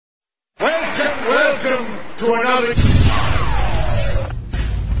Welcome to another...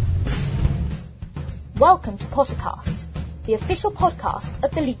 Welcome to Pottercast, the official podcast of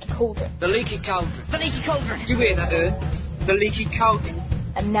the Leaky Cauldron. The Leaky Cauldron. The Leaky Cauldron. You hear that, The Leaky Cauldron.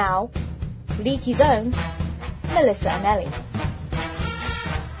 And now, Leaky's own, Melissa and Ellie.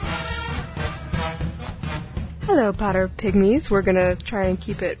 Hello, Potter Pygmies. We're going to try and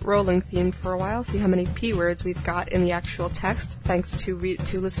keep it rolling themed for a while, see how many P words we've got in the actual text. Thanks to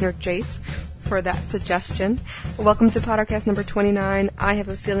listener Jace for that suggestion. Welcome to Pottercast number 29. I have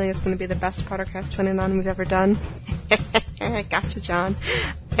a feeling it's going to be the best Pottercast 29 we've ever done. Gotcha, John.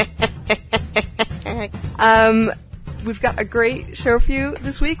 We've got a great show for you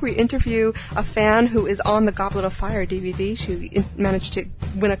this week. We interview a fan who is on the Goblet of Fire DVD. She managed to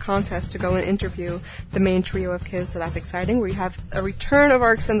win a contest to go and interview the main trio of kids, so that's exciting. We have a return of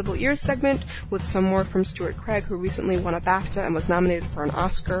our Extendable Ears segment with some more from Stuart Craig, who recently won a BAFTA and was nominated for an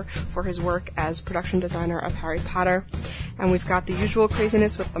Oscar for his work as production designer of Harry Potter. And we've got the usual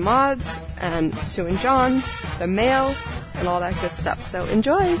craziness with the mods, and Sue and John, the mail, and all that good stuff. So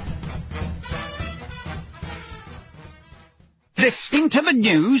enjoy! Listening to the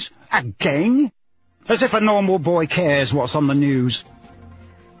news? Again? As if a normal boy cares what's on the news.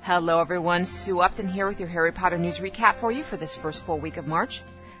 Hello everyone, Sue Upton here with your Harry Potter news recap for you for this first full week of March.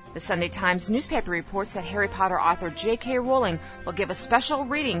 The Sunday Times newspaper reports that Harry Potter author J.K. Rowling will give a special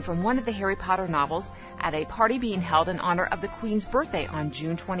reading from one of the Harry Potter novels at a party being held in honor of the Queen's birthday on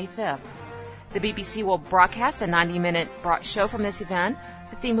June 25th. The BBC will broadcast a 90-minute show from this event,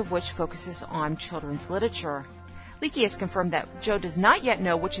 the theme of which focuses on children's literature. Leaky has confirmed that Jo does not yet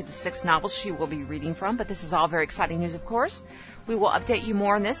know which of the 6 novels she will be reading from, but this is all very exciting news, of course. We will update you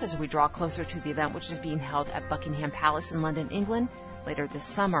more on this as we draw closer to the event, which is being held at Buckingham Palace in London, England, later this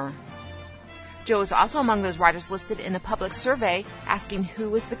summer. Jo is also among those writers listed in a public survey asking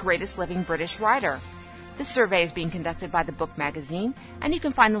who is the greatest living British writer. This survey is being conducted by The Book Magazine, and you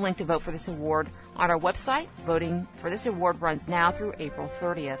can find the link to vote for this award on our website. Voting for this award runs now through April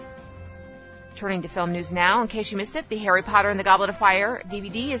 30th. Turning to film news now, in case you missed it, the Harry Potter and the Goblet of Fire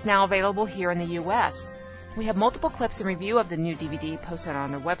DVD is now available here in the U.S. We have multiple clips and review of the new DVD posted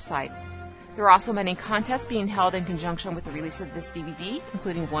on our website. There are also many contests being held in conjunction with the release of this DVD,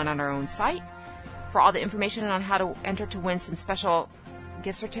 including one on our own site. For all the information on how to enter to win some special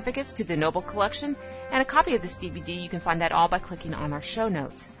gift certificates to the Noble Collection and a copy of this DVD, you can find that all by clicking on our show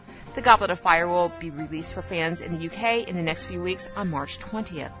notes. The Goblet of Fire will be released for fans in the UK in the next few weeks on March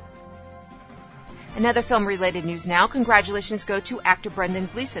 20th. Another film-related news now. Congratulations go to actor Brendan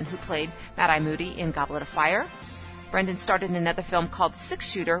Gleeson, who played Mad-Eye Moody in Goblet of Fire. Brendan starred in another film called Six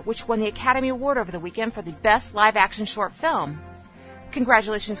Shooter, which won the Academy Award over the weekend for the Best Live-Action Short Film.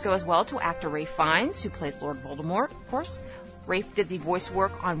 Congratulations go as well to actor Ralph Fiennes, who plays Lord Voldemort, of course. Ralph did the voice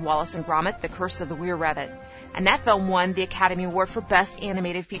work on Wallace and Gromit, The Curse of the Were-Rabbit. And that film won the Academy Award for Best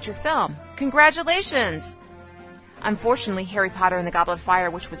Animated Feature Film. Congratulations! Unfortunately, Harry Potter and the Goblet of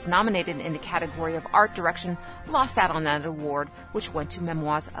Fire, which was nominated in the category of art direction, lost out on that award, which went to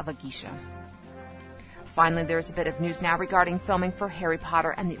Memoirs of a Geisha. Finally, there is a bit of news now regarding filming for Harry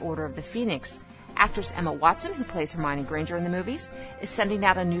Potter and the Order of the Phoenix. Actress Emma Watson, who plays Hermione Granger in the movies, is sending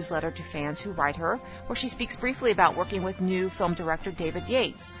out a newsletter to fans who write her, where she speaks briefly about working with new film director David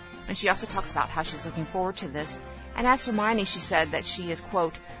Yates. And she also talks about how she's looking forward to this. And as Hermione, she said that she is,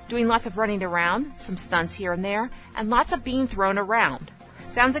 quote, doing lots of running around, some stunts here and there, and lots of being thrown around.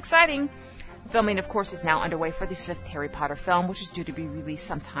 Sounds exciting. Filming, of course, is now underway for the 5th Harry Potter film, which is due to be released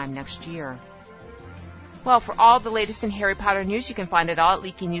sometime next year. Well, for all the latest in Harry Potter news, you can find it all at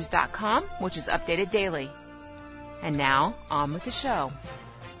leakynews.com, which is updated daily. And now, on with the show.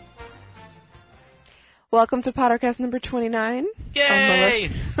 Welcome to Pottercast number 29.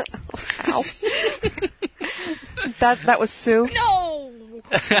 Yay! Ow. That was Sue. No!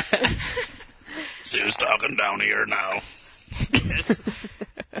 Sue's talking down here now. Yes.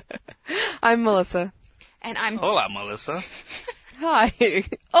 I'm Melissa. And I'm... Hola, Melissa. Hi.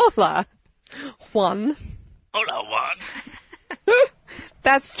 Hola. Juan. Hola, Juan.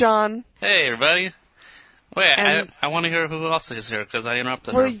 That's John. Hey, everybody. Wait, And- I want to hear who else is here, because I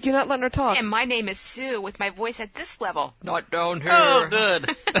interrupted Well, her. you're not letting her talk. And my name is Sue, with my voice at this level. Not down here. Oh,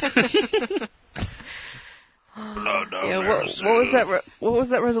 good. Yeah, what was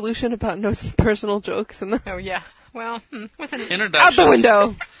that resolution about no personal jokes? And Oh, yeah. Well, was it... Introductions. out the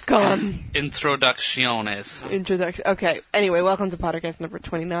window. Gone. Introducciones. Introduction. Okay. Anyway, welcome to Pottercast number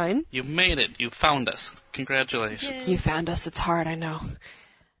 29. You made it. You found us. Congratulations. You found us. It's hard, I know.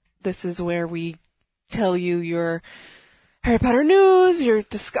 This is where we tell you your Harry Potter news,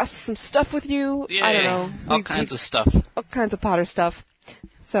 discuss some stuff with you. Yay. I don't know. All kinds of stuff. All kinds of Potter stuff.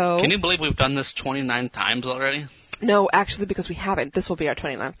 So Can you believe we've done this 29 times already? no, actually, because we haven't. This will be our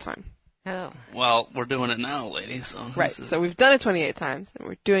 29th time. Oh. Well, we're doing it now, lady. So Right. this is- So we've done it 28 times, and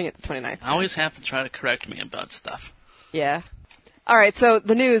we're doing it the 29th I time. always have to try to correct me about stuff. Yeah. All right. So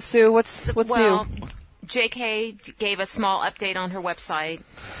the news, Sue. What's Well, new? J.K. gave a small update on her website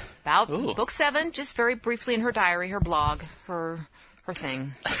about Ooh. Book 7, just very briefly in her diary, her blog, her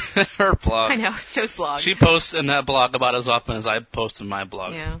thing. Her blog. I know, Joe's blog. She posts in that blog about as often as I post in my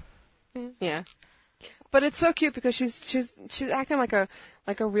blog. Yeah. Yeah. But it's so cute because she's acting like a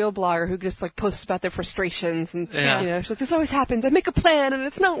real blogger who just like posts about their frustrations and Yeah. you know, she's like, this always happens. I make a plan and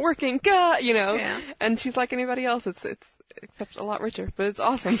it's not working. Gah, you know. Yeah. And she's like anybody else. It's except a lot richer, but it's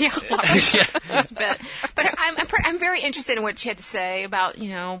awesome. Yeah, Yeah. but I'm very interested in what she had to say about, you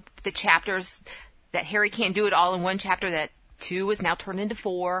know, the chapters that Harry can't do it all in one chapter, that 2 is now turned into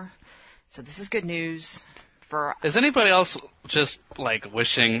 4. So this is good news for Is anybody else just like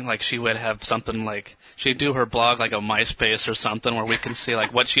wishing like she would have something like she'd do her blog like a MySpace or something where we can see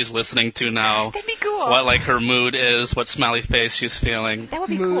like what she's listening to now, That'd be cool. what like her mood is, what smiley face she's feeling, That would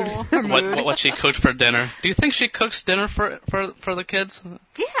be Mood. cool. what she cooked for dinner. Do you think she cooks dinner for the kids?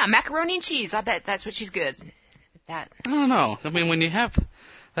 Yeah, macaroni and cheese. I bet that's what she's good at. I don't know. I mean, when you have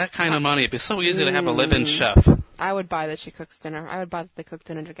that kind of money, it'd be so easy to have a live-in chef. I would buy that she cooks dinner. I would buy that they cook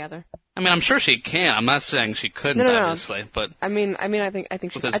dinner together. I mean, I'm sure she can. I'm not saying she couldn't, No. obviously, but I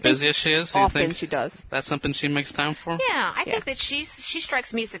think she. with as I think busy as she is, do you often think she does. that's something she makes time for? Yeah, I think that she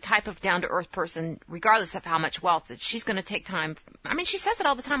strikes me as the type of down-to-earth person, regardless of how much wealth, that she's going to take time. I mean, she says it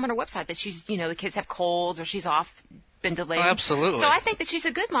all the time on her website that she's, you know, the kids have colds or she's off, been delayed. Oh, absolutely. So I think that she's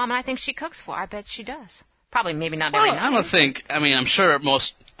a good mom, and I think she cooks for her. I bet she does. Probably, maybe not Well, every night. I don't think. I mean, I'm sure a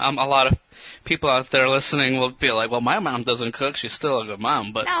lot of people out there listening will be like, "Well, my mom doesn't cook; she's still a good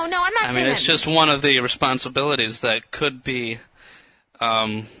mom." But No, I'm not I saying mean, that. it's just one of the responsibilities that could be,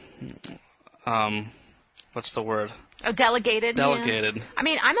 what's the word? Oh, delegated. yeah. Delegated. I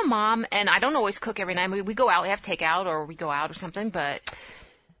mean, I'm a mom, and I don't always cook every night. We go out, we have takeout, or we go out or something. But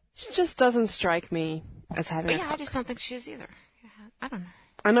She just doesn't strike me as having. yeah, a I just don't think she is either. Yeah, I don't know.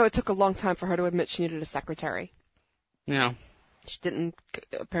 I know it took a long time for her to admit she needed a secretary. Yeah. She didn't.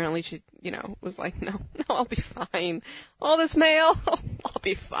 Apparently, she, you know, was like, no, I'll be fine. All this mail, I'll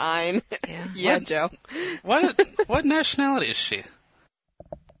be fine. Yeah. Yeah, What? Joe. What nationality is she?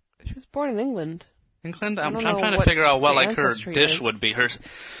 She was born in England. England? I I'm don't trying know to what figure out what the like her ancestry dish is. would be.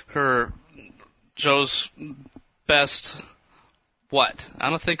 Her Joe's best. What? I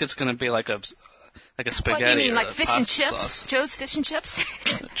don't think it's going to be like a spaghetti. What, you mean or like a fish and pasta chips? sauce. Joe's fish and chips?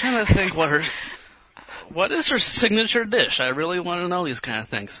 I'm trying to think what is her signature dish. I really want to know these kind of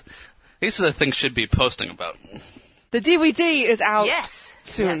things. These are the things she'd be posting about. The DVD is out yes.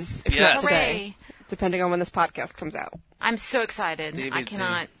 soon, Yes. if Yes. not today, Hooray. depending on when this podcast comes out. I'm so excited. I DVD.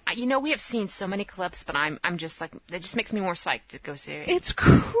 cannot. You know, we have seen so many clips, but I'm just like, that just makes me more psyched to go see it. It's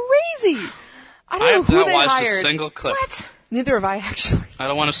crazy. I don't I know have who not they watched hired. a single clip. What? Neither have I, actually. I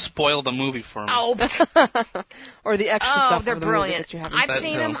don't want to spoil the movie for me. Oh, Or the extra oh, stuff. they're of the movie brilliant. that you haven't I've That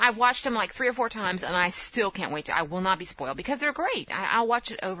seen too. them. I've watched them like 3 or 4 times, and I still can't wait to. I will not be spoiled because they're great. I'll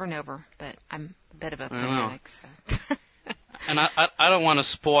watch it over and over. But I'm a bit of a fanatic. So. And I don't want to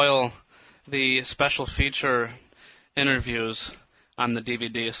spoil the special feature interviews on the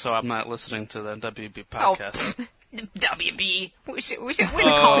DVD, so I'm not listening to the WB podcast. WB. We wouldn't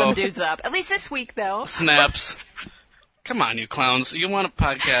call them dudes up. At least this week, though. Snaps. Come on, you clowns. You want a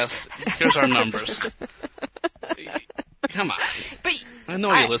podcast? Here's our numbers. Come on. But I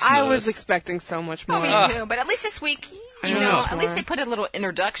know you listen to I was this. expecting so much more. oh, me too. But at least this week, you know, know. at least they put a little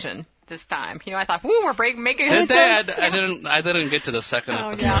introduction this time. You know, I thought, woo, we're making Did it. they? I didn't get to the second Oh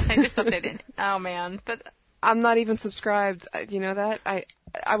episode. yeah, I just updated. Oh man, but I'm not even subscribed. You know that?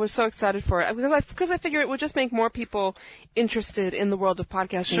 I was so excited for it because I figure it would just make more people interested in the world of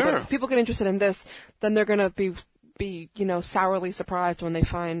podcasting. Sure. But if people get interested in this, then they're gonna be you know, sourly surprised when they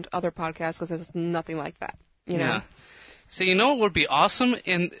find other podcasts because there's nothing like that. You know. Yeah. See, you know what would be awesome?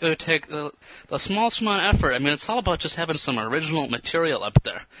 And it would take the small amount of effort. I mean, it's all about just having some original material up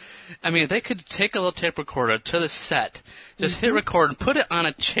there. I mean, they could take a little tape recorder to the set, just hit record and put it on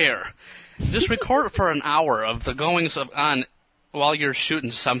a chair. Just record it for an hour of the goings on while you're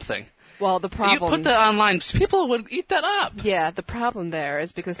shooting something. Well, the problem. You put that online, people would eat that up. Yeah, the problem there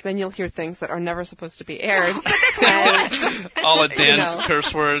is because then you'll hear things that are never supposed to be aired. All the Dan's know.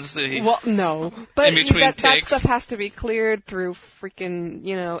 curse words. Well, no, but In between that takes. stuff has to be cleared through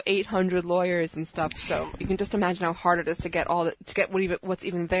freaking 800 lawyers and stuff. So you can just imagine how hard it is to get what's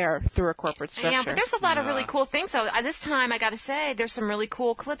even there through a corporate structure. yeah, but there's a lot of really cool things. So this time, I got to say, there's some really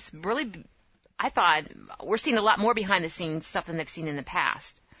cool clips. Really, I thought we're seeing a lot more behind the scenes stuff than they've seen in the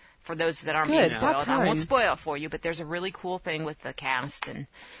past. for those that aren't Good, being about spoiled. I won't time. spoil it for you, but there's a really cool thing with the cast, and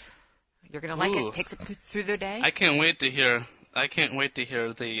you're going to like it. Ooh. It takes them through their day. I can't wait to hear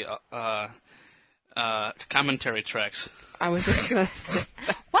the commentary tracks. I was just gonna say,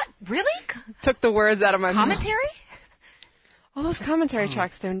 What? Really? took the words out of my mouth. Commentary? All those commentary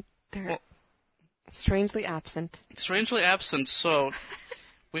tracks, they're Well- strangely absent. Strangely absent, so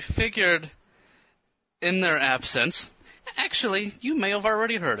we figured in their absence, actually, you may have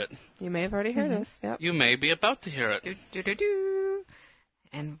already heard it. You may have already heard this. Yep. You may be about to hear it. Do-do-do.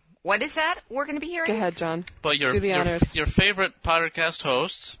 And what is that we're going to be hearing? Go ahead, John. But Do the honors. your favorite podcast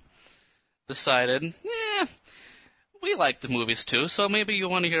hosts decided, we like the movies too, so maybe you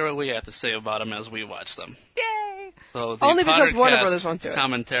want to hear what we have to say about them as we watch them. Yay! So the Only because Warner Pottercast Brothers won't do it.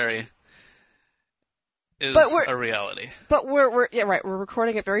 commentary is But we're- a reality. But we're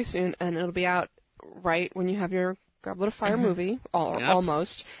recording it very soon, and it'll be out right when you have your Goblet of Fire movie, Yep.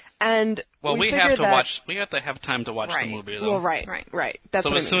 almost. And Well, we have figured to that- watch. We have to have time to watch Right. the movie, though. Well, right. That's So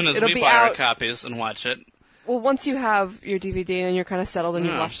what as I soon mean. as It'll we be buy our out. copies and watch it, Well, once you have your DVD and you're kind of settled and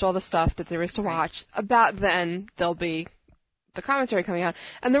you've Yeah. watched all the stuff that there is to watch, about then there'll be the commentary coming out.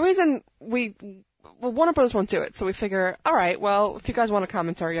 And the reason Warner Brothers won't do it, so we figure, all right, well, if you guys want a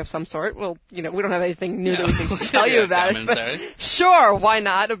commentary of some sort, well, we don't have anything new that we can tell you Yeah, about it, but commentary. sure, why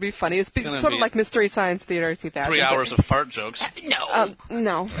not? It'll be funny. It's gonna sort of be like Mystery Science Theater 2000. 3 but- hours of fart jokes. No.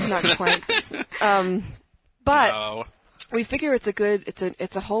 no, not quite. But No. we figure it's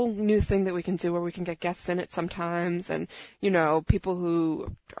a whole new thing that we can do where we can get guests in it sometimes, and people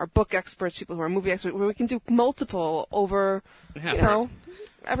who are book experts, people who are movie experts, where we can do multiple over, Yeah,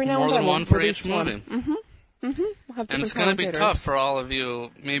 every now more and then than we'll one for release each movie. We'll have And different it's going to be commentators. tough for all of you,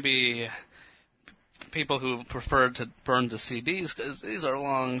 maybe people who prefer to burn to CDs, because these are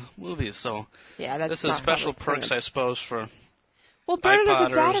long movies. So Yeah, that's this is not special how we're perks, doing I it. suppose, for Well, burn it as a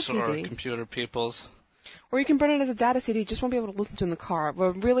data iPodders or CD, computer peoples. or you can burn it as a data CD. You just won't be able to listen to it in the car.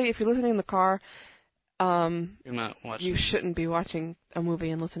 But really, if you're listening in the car, You're not watching you shouldn't be watching a movie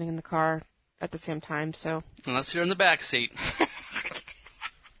and listening in the car at the same time. So unless you're in the back seat.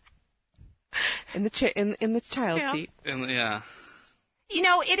 in the child seat. And yeah.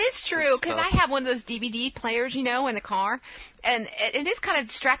 It is true, because I Stuff. have one of those DVD players, in the car, and it is kind of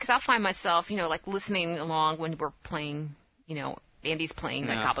distracting, because I'll find myself, like listening along when we're playing, Andy's playing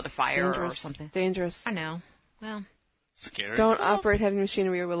the Yeah. Goblet of Fire Dangerous. or something. Dangerous. I know. Well, Scary. Don't operate heavy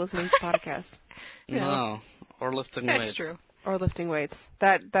machinery while listening to podcast No. Or lifting weights. that's true. or lifting weights.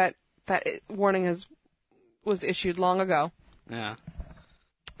 That warning was issued long ago. Yeah.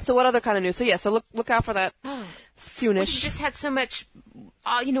 So what other kind of news? So look out for that We soonish. just had so much,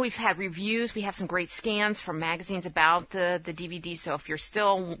 we've had reviews. We have some great scans from magazines about the DVD. So if you're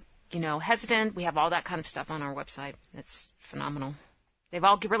still, hesitant, we have all that kind of stuff on our website. It's phenomenal. They've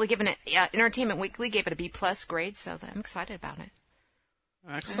all really given it, Entertainment Weekly gave it a B+ grade, so I'm excited about it.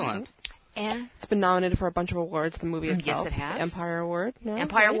 Excellent. And It's been nominated for a bunch of awards. The movie Yes, itself, it has. The Empire Award. No,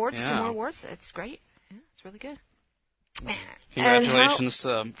 Empire right? Awards, 2 Yeah. more awards. It's great. Yeah, it's really good. Congratulations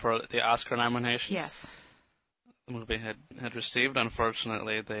for the Oscar nominations. Yes. The movie had received.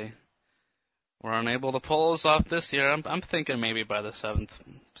 Unfortunately, they were unable to pull those off this year. I'm thinking maybe by the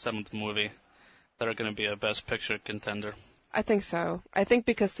seventh movie they're going to be a Best Picture contender. I think so. I think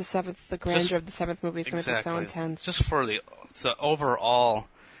because the grandeur of the seventh movie is going to be so intense. Just for the overall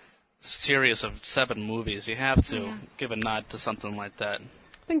series of 7 movies, you have to give a nod to something like that.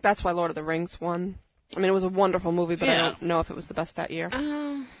 I think that's why Lord of the Rings won. I mean, it was a wonderful movie, but I Yeah. don't know if it was the best that year.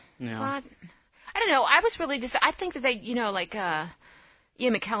 Yeah. Well, I don't know. I was really I think that they,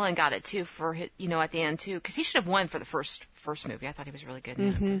 Ian McKellen got it too for his, at the end too, because he should have won for the first movie. I thought he was really good.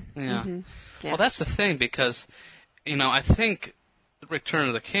 In that. Yeah. Yeah. Well, that's the thing, because, I think Return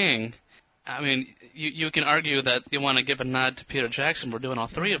of the King, I mean, you can argue that you want to give a nod to Peter Jackson. We're doing all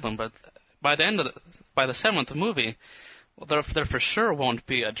 3 of them, but by the 7th movie, well, there for sure won't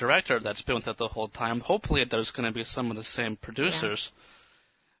be a director that's been with it the whole time. Hopefully, there's going to be some of the same producers,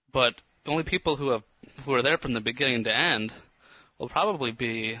 but the only people who are there from the beginning to end will probably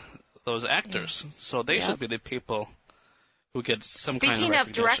be those actors. So they should be the people who get some kind of Speaking of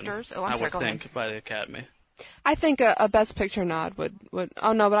recognition, directors, I sorry, would go think, ahead. by the Academy. I think a Best Picture nod would.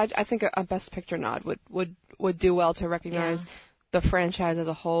 Oh no, but I think a Best Picture nod would do well to recognize the franchise as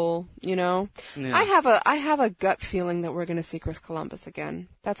a whole. Yeah. I have a gut feeling that we're going to see Chris Columbus again.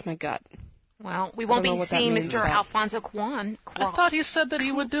 That's my gut. Well, we won't don't know be what that seeing means Mr. about- Alfonso Cuarón. I thought he said that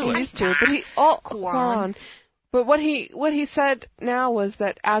he would do He it. used to, but Cuarón. But what he said now was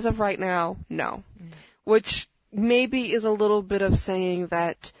that as of right now, no, which maybe is a little bit of saying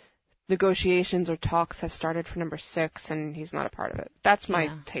that negotiations or talks have started for number 6, and he's not a part of it. That's my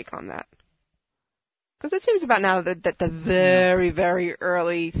take on that. Because it seems about now that the very, very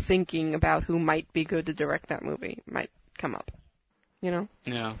early thinking about who might be good to direct that movie might come up. You know?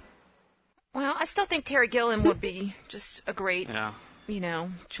 Yeah. Well, I still think Terry Gilliam would be just a great, Yeah.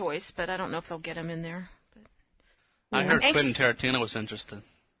 choice, but I don't know if they'll get him in there. But, I heard I'm Quentin anxious- Tarantino was interested.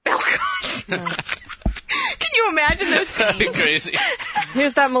 Oh, God. Can you imagine those That'd be scenes? crazy.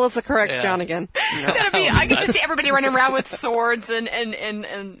 Here's that Melissa corrects Yeah. John again. That'd be, I could just see everybody running around with swords and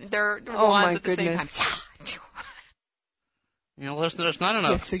their Oh, wands my at the goodness. same time. There's not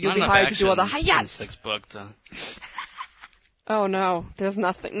enough. Yeah, so you'll not be enough hired to do all the action hi-yas. in the 6th book to. Oh no, there's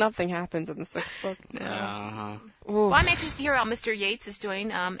nothing happens in the 6th book. Yeah. Ooh. Well, I'm anxious to hear how Mr. Yates is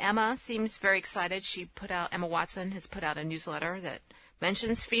doing. Emma seems very excited. Emma Watson has put out a newsletter that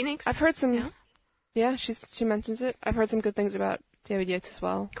mentions Phoenix. I've heard some. Yeah. Yeah, she mentions it. I've heard some good things about David Yates as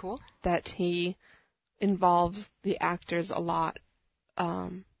well. Cool. That he involves the actors a lot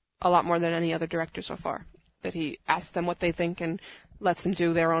more than any other director so far. That he asks them what they think and lets them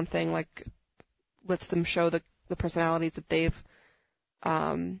do their own thing, like lets them show the personalities that they've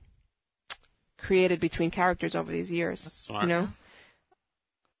created between characters over these years. That's smart. You know,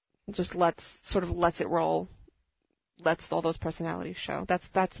 just lets it roll, lets all those personalities show. That's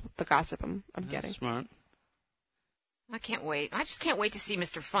the gossip I'm getting. Smart. I can't wait. I just can't wait to see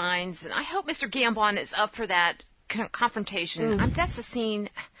Mr. Fiennes, and I hope Mr. Gambon is up for that confrontation. That's the scene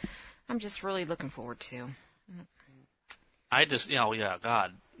I'm just really looking forward to. I just,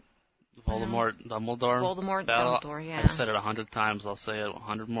 God. Voldemort, Voldemort, battle. Dumbledore, yeah. I've said it 100 times. I'll say it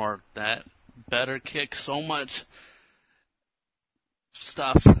 100 more. That better kick so much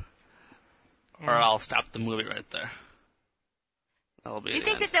stuff, or I'll stop the movie right there. That'll be. Do you the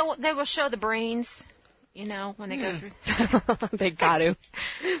think end. that they will show the brains? When they go through. They got to.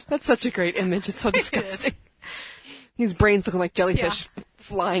 That's such a great image. It's so disgusting. These brains looking like jellyfish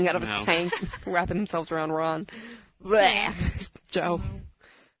flying out of a No. tank, wrapping themselves around Ron. Blech. Joe.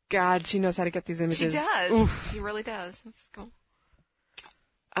 God, she knows how to get these images. She does. Oof. She really does. That's cool.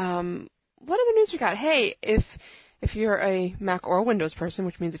 What other news we got? Hey, if you're a Mac or Windows person,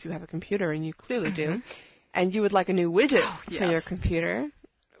 which means if you have a computer, and you clearly do, and you would like a new widget for your computer,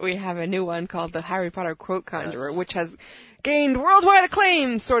 we have a new one called the Harry Potter Quote Conjurer, which has gained worldwide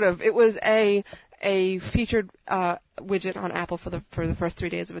acclaim, sort of. It was a featured widget on Apple for the first 3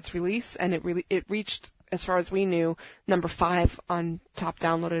 days of its release, and it reached, as far as we knew, number 5 on top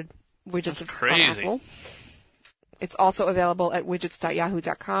downloaded widgets That's on crazy. Apple. It's also available at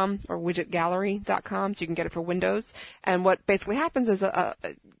widgets.yahoo.com or widgetgallery.com, so you can get it for Windows. And what basically happens is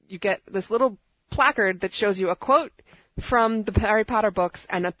you get this little placard that shows you a quote from the Harry Potter books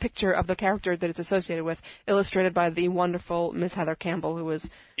and a picture of the character that it's associated with, illustrated by the wonderful Miss Heather Campbell, who was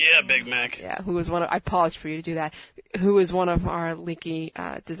Big Mac. who was one of, I paused for you to do that, who is one of our leaky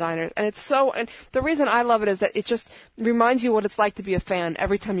designers. And and the reason I love it is that it just reminds you what it's like to be a fan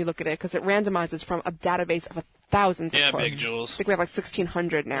every time you look at it, because it randomizes from a database of thousands of Yeah, quotes. Big Jules. I think we have like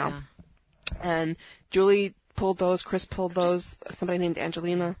 1,600 now. And Julie pulled those, Chris pulled those, somebody named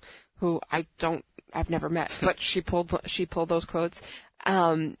Angelina, who I've never met, but she pulled those quotes.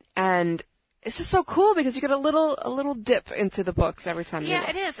 And it's just so cool because you get a little dip into the books every time you look.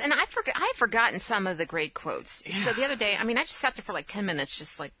 It is. And I've forgotten some of the great quotes. Yeah. So the other day, I just sat there for like 10 minutes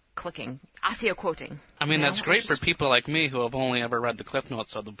just like clicking, Osseo quoting. That's great for people like me who have only ever read the clip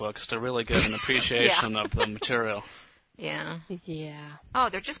notes of the books to really get an appreciation of the material. Yeah. Yeah. Oh,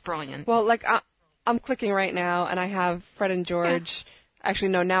 they're just brilliant. Well, like I'm clicking right now, and I have Fred and George. Yeah. Actually,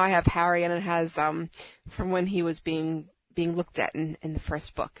 no. Now I have Harry, and it has from when he was being looked at in the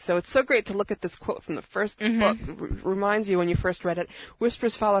first book. So it's so great to look at this quote from the first book. Reminds you when you first read it.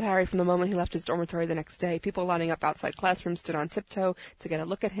 Whispers followed Harry from the moment he left his dormitory the next day. People lining up outside classrooms stood on tiptoe to get a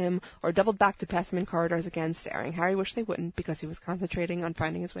look at him, or doubled back to pass him in corridors again, staring. Harry wished they wouldn't, because he was concentrating on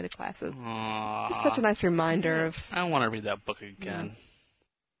finding his way to classes. Aww. Just such a nice reminder of... I want to read that book again.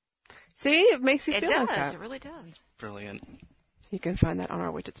 Yeah. See? It makes you it feel does. like that. It really does. Brilliant. You can find that on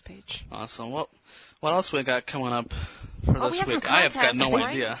our widgets page. Awesome. What else we got coming up for this we have week? some I have got no contests, right?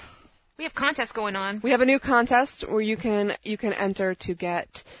 idea. We have contests going on. We have a new contest where you can enter to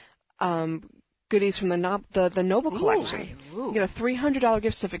get goodies from the Noble Collection. Ooh. You get a $300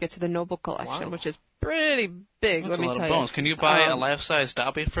 gift certificate to the Noble Collection, which is pretty big. That's let me a lot tell of you. bones. Can you buy a life-size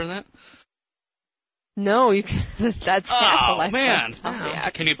Dobby for that? No, you can. That's half a life-size man!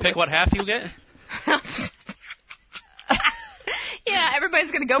 Dobby, Can you pick what half you get? Yeah,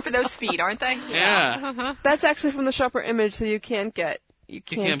 everybody's going to go for those feet, aren't they? Yeah. That's actually from the Shopper Image, so you can't get. You You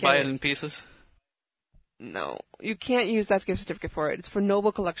can't get buy it in pieces. No, you can't use that gift certificate for it. It's for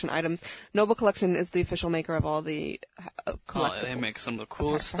Noble Collection items. Noble Collection is the official maker of all the collectibles. They make some of the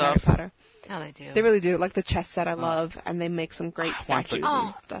coolest for Harry stuff. Potter. Oh, they do. They really do. Like the chess set I love, and they make some great statues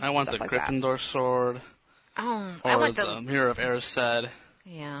and stuff. I want the stuff like Gryffindor sword, Oh, or I want the Mirror of Erised,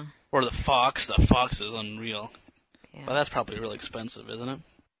 Yeah. or the fox. The fox is unreal. Yeah. But that's probably really expensive, isn't it?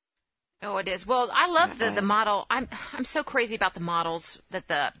 Oh, it is. Well, I love the model. I'm so crazy about the models that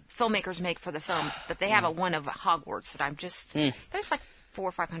the filmmakers make for the films, but they have a one of Hogwarts that I'm just. That's like $400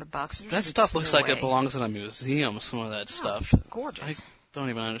 or $500. That stuff looks like it belongs in a museum. Some of that stuff. Gorgeous. I don't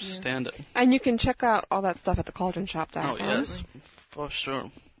even understand it. And you can check out all that stuff at thecauldronshop.com. Oh yes, for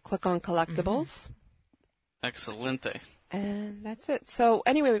sure. Click on collectibles. Excelente. And that's it. So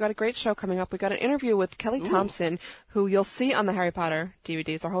anyway, we got a great show coming up. We got an interview with Kelly Thompson, who you'll see on the Harry Potter DVD.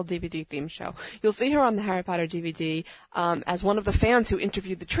 It's our whole DVD theme show. You'll see her on the Harry Potter DVD as one of the fans who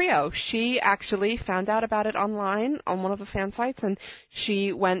interviewed the trio. She actually found out about it online on one of the fan sites, and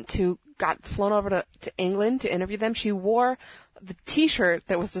she got flown over to England to interview them. She wore the T-shirt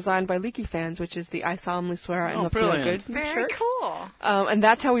that was designed by Leaky Fans, which is the "I solemnly swear I love to look good" Very shirt. cool. And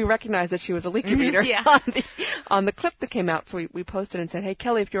that's how we recognized that she was a Leaky reader on the clip that came out. So we posted and said, "Hey,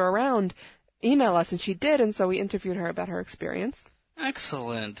 Kelly, if you're around, email us." And she did, and so we interviewed her about her experience.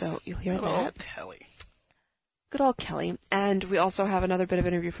 Excellent. So you'll hear Good that. old Kelly. Good old Kelly. And we also have another bit of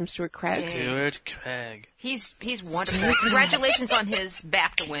interview from Stuart Craig. Stuart Craig. He's wonderful. Congratulations on his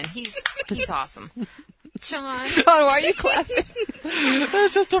BAFTA win. He's awesome. John. Oh, why are you clapping?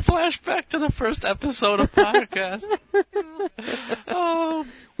 That's just a flashback to the first episode of podcast. Oh,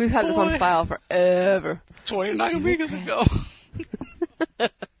 we've had this on file forever. 29 weeks ago.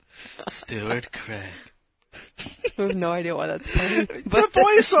 Stuart Craig. I have no idea why that's funny. The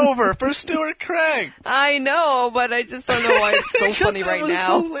voiceover for Stuart Craig. I know, but I just don't know why it's so funny right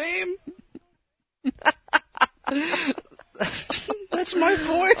now. So lame. That's my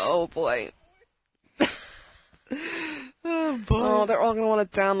voice. Oh boy. Oh boy. Oh, they're all gonna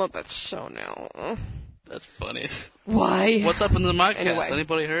want to download that show now. That's funny. Why? What's up in the podcast? Anyway.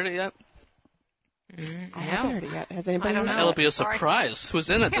 Anybody heard it yet? I haven't heard it yet. Has anybody heard it? It'll be a surprise. Who's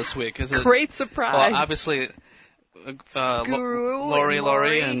in it this week? Is it Great surprise. Well, obviously, Guru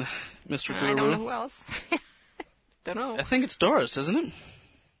Lori and Mr. Guru. I don't know who else. Don't know. I think it's Doris, isn't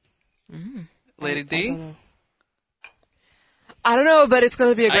it? Lady D? I don't know, but it's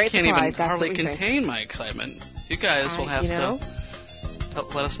going to be a great I can't surprise. even That's hardly what we contain my excitement. You guys will have to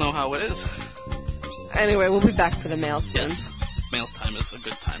let us know how it is. Anyway, we'll be back for the mail soon. Yes. Mail time is a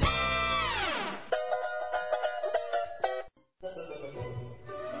good time.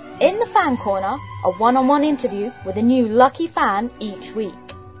 In the Fan Corner, a one-on-one interview with a new lucky fan each week.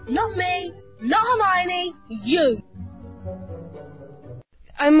 Not me, not Hermione, you.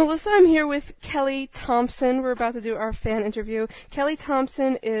 I'm Melissa. I'm here with Kelly Thompson. We're about to do our fan interview. Kelly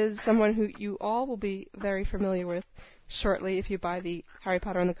Thompson is someone who you all will be very familiar with shortly if you buy the Harry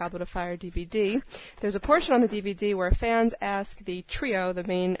Potter and the Goblet of Fire DVD. There's a portion on the DVD where fans ask the trio, the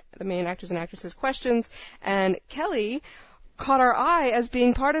main actors and actresses, questions, and Kelly caught our eye as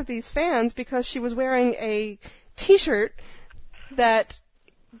being part of these fans because she was wearing a T-shirt that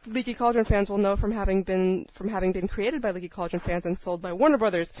Leaky Cauldron fans will know from having been created by Leaky Cauldron fans and sold by Warner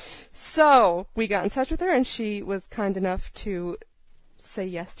Brothers. So we got in touch with her, and she was kind enough to say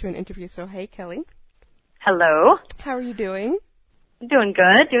yes to an interview. So hey, Kelly. Hello. How are you doing? Doing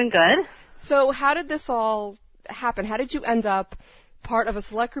good. So how did this all happen? How did you end up part of a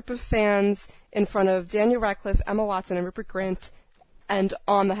select group of fans in front of Daniel Radcliffe, Emma Watson, and Rupert Grint, and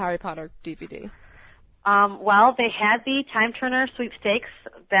on the Harry Potter DVD? Well, they had the Time Turner sweepstakes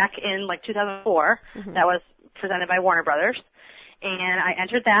back in 2004. Mm-hmm. That was presented by Warner Brothers, and I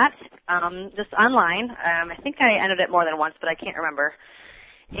entered that just online. I think I entered it more than once, but I can't remember.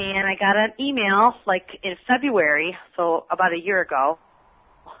 And I got an email in February, so about a year ago,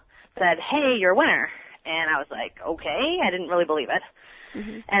 said, "Hey, you're a winner." And I was like, "Okay." I didn't really believe it.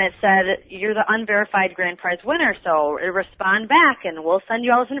 Mm-hmm. And it said, "You're the unverified grand prize winner, so respond back and we'll send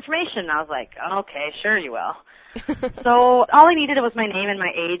you all this information." And I was like, "Okay, sure you will." So all I needed was my name and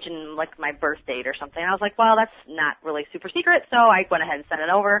my age and my birth date or something. I was like, well, that's not really super secret, so I went ahead and sent it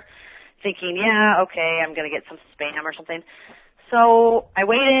over thinking, yeah, okay, I'm going to get some spam or something. So I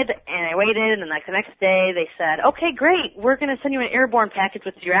waited, and then the next day they said, "Okay, great, we're going to send you an airborne package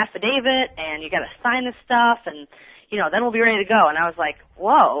with your affidavit, and you got to sign this stuff, and then we'll be ready to go." And I was like,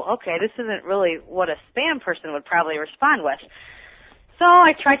 whoa, okay, this isn't really what a spam person would probably respond with. So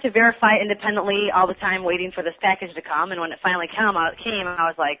I tried to verify independently all the time, waiting for this package to come, and when it finally came,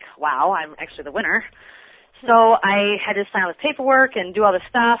 I was like, wow, I'm actually the winner. So I had to sign all this paperwork and do all this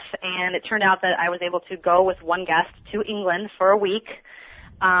stuff, and it turned out that I was able to go with one guest to England for a week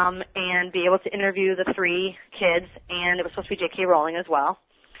and be able to interview the 3 kids, and it was supposed to be J.K. Rowling as well.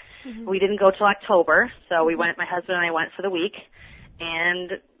 We didn't go till October, so we went, my husband and I went for the week,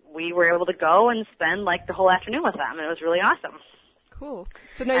 and we were able to go and spend like the whole afternoon with them, and it was really awesome. Cool.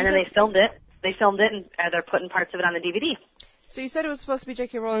 So now and then they filmed it. They filmed it, and they're putting parts of it on the DVD. So you said it was supposed to be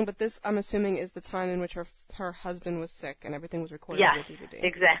J.K. Rowling, but this, I'm assuming, is the time in which her husband was sick and everything was recorded on the DVD.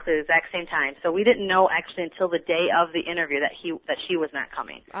 Exactly, the exact same time. So we didn't know actually until the day of the interview that she was not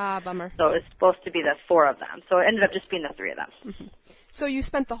coming. Ah, bummer. So it was supposed to be the 4 of them. So it ended up just being the 3 of them. Mm-hmm. So you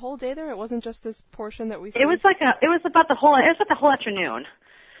spent the whole day there? It wasn't just this portion that we saw? It was about the whole afternoon.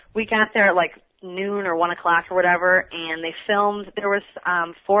 We got there at like noon or 1 o'clock or whatever, and they filmed. There was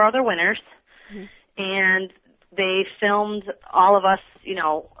 4 other winners, and they filmed all of us, you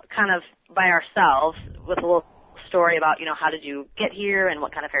know, kind of by ourselves with a little story about, you know, how did you get here and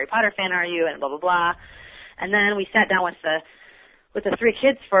what kind of Harry Potter fan are you and blah, blah, blah. And then we sat down with the 3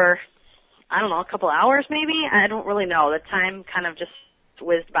 kids for, I don't know, a couple hours maybe. I don't really know. The time kind of just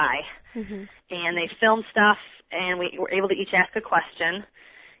whizzed by. And they filmed stuff, and we were able to each ask a question.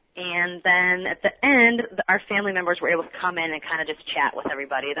 And then at the end, our family members were able to come in and kind of just chat with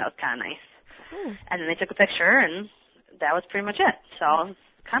everybody. That was kind of nice. And then they took a picture, and that was pretty much it. So it was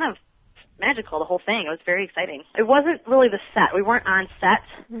kind of magical, the whole thing. It was very exciting. It wasn't really the set. We weren't on set.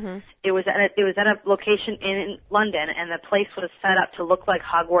 It was at a location in London, and the place was set up to look like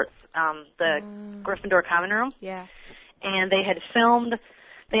Hogwarts, the Gryffindor common room. Yeah. And they had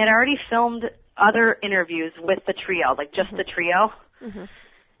already filmed other interviews with the trio, like just the trio.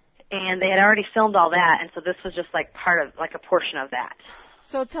 And they had already filmed all that, and so this was just like part of, like a portion of that.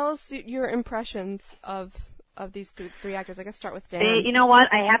 So tell us your impressions of these 3 actors. I guess start with Dan. You know what?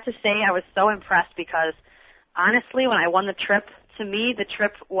 I have to say I was so impressed because, honestly, when I won the trip, to me, the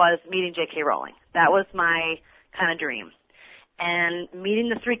trip was meeting J.K. Rowling. That was my kind of dream. And meeting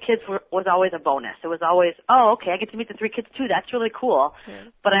the 3 kids was always a bonus. It was always, oh, okay, I get to meet the 3 kids too. That's really cool.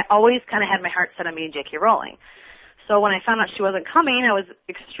 But I always kind of had my heart set on meeting J.K. Rowling. So when I found out she wasn't coming, I was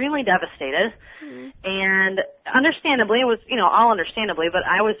extremely devastated. And understandably, it was, you know, all understandably, but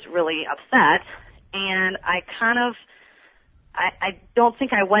I was really upset. And I don't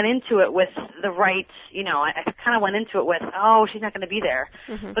think I went into it with the right, you know, I kind of went into it with, oh, she's not going to be there.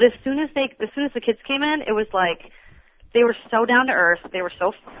 But as soon as the kids came in, it was like, they were so down to earth. They were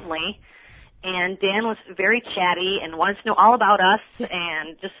so friendly. And Dan was very chatty and wanted to know all about us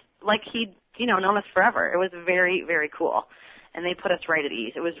and just like he'd, you know, known us forever. It was very, very cool. And they put us right at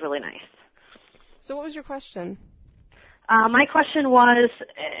ease. It was really nice. So what was your question? My question was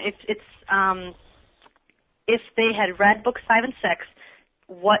if they had read books 5 and 6,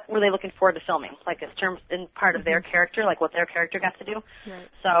 what were they looking forward to filming? Like in part of their character, like what their character got to do. Right.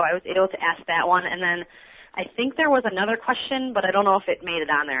 So I was able to ask that one. And then I think there was another question, but I don't know if it made it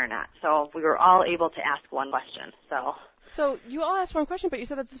on there or not. So we were all able to ask one question. So you all asked one question, but you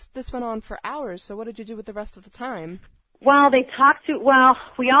said that this went on for hours. So what did you do with the rest of the time? Well, we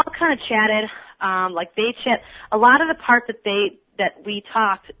all kind of chatted. A lot of the part that we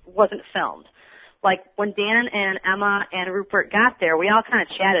talked wasn't filmed. Like when Dan and Emma and Rupert got there, we all kind of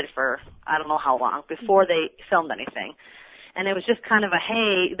chatted for I don't know how long before they filmed anything. And it was just kind of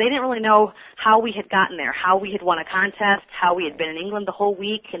hey, they didn't really know how we had gotten there, how we had won a contest, how we had been in England the whole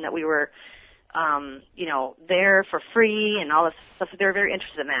week, and that we were there for free and all this stuff. They were very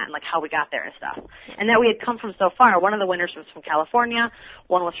interested in that and like how we got there and stuff. And that we had come from so far. One of the winners was from California.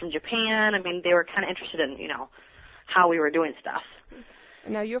 One was from Japan. I mean, they were kind of interested in, how we were doing stuff.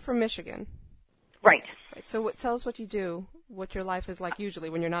 Now you're from Michigan. Right. So tell us what you do, what your life is like usually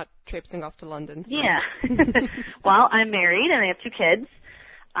when you're not traipsing off to London. Yeah. Well, I'm married and I have 2 kids.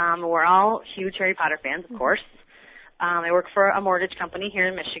 We're all huge Harry Potter fans, of course. I work for a mortgage company here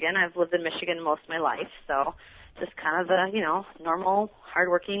in Michigan. I've lived in Michigan most of my life, so just kind of the, normal,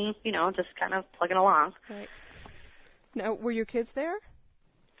 hardworking, just kind of plugging along. Right. Now, were your kids there?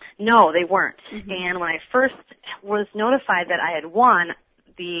 No, they weren't. And when I first was notified that I had won,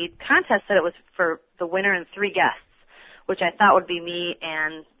 the contest said it was for the winner and 3 guests, which I thought would be me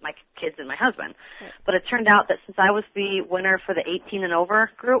and my kids and my husband. Right. But it turned out that since I was the winner for the 18 and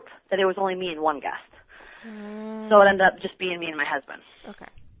over group, that it was only me and 1 guest. So it ended up just being me and my husband. Okay.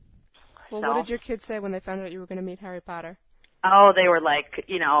 Well, what did your kids say when they found out you were going to meet Harry Potter? Oh, they were like,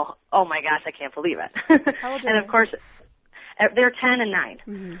 oh my gosh, I can't believe it. How old are and they? Of course, they're 10 and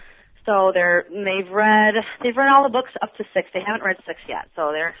 9. So they've read all the books up to 6. They haven't read 6 yet,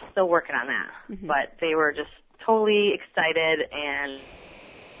 so they're still working on that. But they were just totally excited, and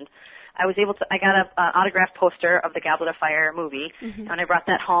I got an autographed poster of the Goblet of Fire movie, and I brought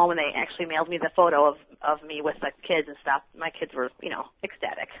that home, and they actually mailed me the photo of me with the kids and stuff. My kids were,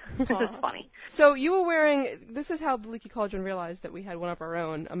 ecstatic. This is funny. So you were wearing, this is how the Leaky Cauldron realized that we had one of our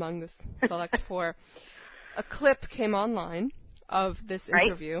own among this select four. A clip came online of this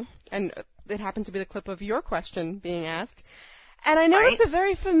interview, and it happened to be the clip of your question being asked. And I noticed a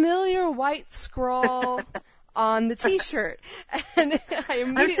very familiar white scrawl on the T-shirt, and I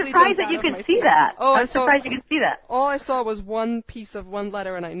immediately I'm surprised that you could see that. Oh, I'm surprised you could see that. All I saw was one piece of one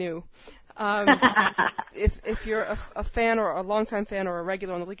letter, and I knew. If you're a fan or a longtime fan or a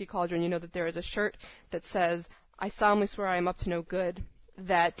regular on the Leaky Cauldron, you know that there is a shirt that says, "I solemnly swear I am up to no good,"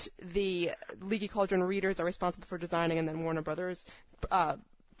 that the Leaky Cauldron readers are responsible for designing, and then Warner Brothers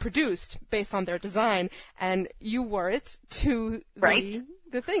produced based on their design, and you wore it to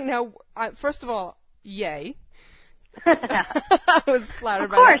the thing. Now, first of all, yay. I was flattered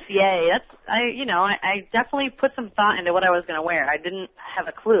by that. Of course, yay. I definitely put some thought into what I was going to wear. I didn't have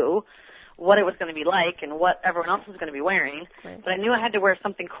a clue what it was going to be like and what everyone else was going to be wearing, but I knew I had to wear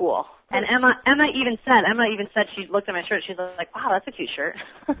something cool. And Emma even said she looked at my shirt. She's like, "Wow, that's a cute shirt."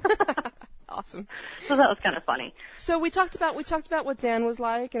 Awesome. So that was kind of funny. So we talked about what Dan was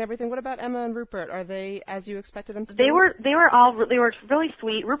like and everything. What about Emma and Rupert? Are they as you expected them to be? They were really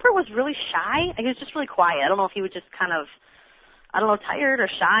sweet. Rupert was really shy. He was just really quiet. I don't know if he was just kind of, tired or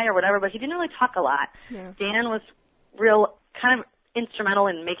shy or whatever, but he didn't really talk a lot. Yeah. Dan was real kind of instrumental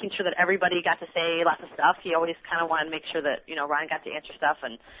in making sure that everybody got to say lots of stuff. He always kind of wanted to make sure that, Ryan got to answer stuff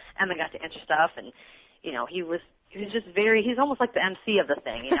and Emma got to answer stuff, and, he was just he's almost like the MC of the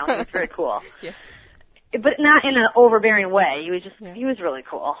thing, He was very cool. Yeah. But not in an overbearing way. He was really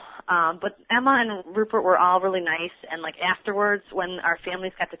cool. But Emma and Rupert were all really nice, and like afterwards when our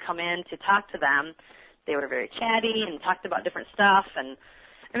families got to come in to talk to them, they were very chatty and talked about different stuff, and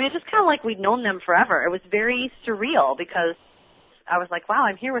I mean, it's just kind of like we'd known them forever. It was very surreal because I was like, wow,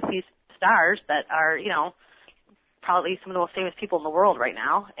 I'm here with these stars that are, probably some of the most famous people in the world right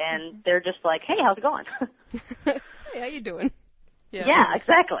now, and they're just like, hey, how's it going? Hey, how you doing? Yeah,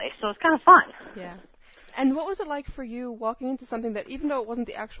 exactly. So it's kind of fun. Yeah. And what was it like for you walking into something that, even though it wasn't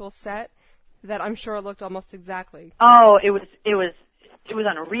the actual set, that I'm sure looked almost exactly? Oh, it was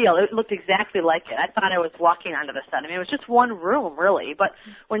unreal. It looked exactly like it. I thought I was walking onto the set. I mean, it was just one room, really. But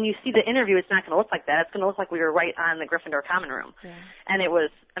when you see the interview, it's not going to look like that. It's going to look like we were right on the Gryffindor common room. Yeah. And it was,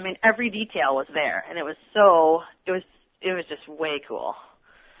 every detail was there. And it was just way cool.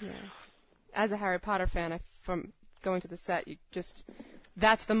 Yeah. As a Harry Potter fan, from going to the set,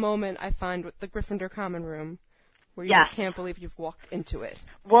 that's the moment I find with the Gryffindor common room, where you just can't believe you've walked into it.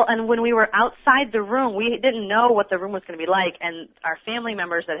 Well, and when we were outside the room, we didn't know what the room was going to be like, and our family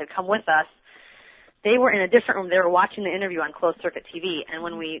members that had come with us, they were in a different room. They were watching the interview on closed-circuit TV, and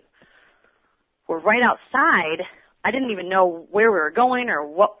when we were right outside, I didn't even know where we were going or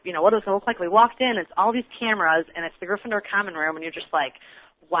what it was going to look like. We walked in, it's all these cameras, and it's the Gryffindor common room, and you're just like,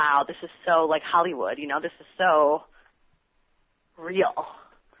 wow, this is so like Hollywood, this is so real.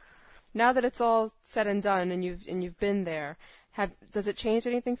 Now that it's all said and done, and you've been there, does it change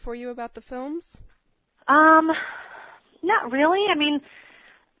anything for you about the films? Not really. I mean,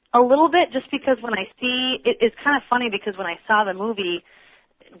 a little bit, just because when I see it's kind of funny because when I saw the movie,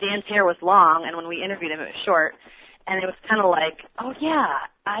 Dan's hair was long, and when we interviewed him, it was short, and it was kind of like, oh yeah,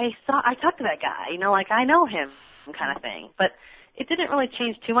 I talked to that guy, like I know him, kind of thing. But it didn't really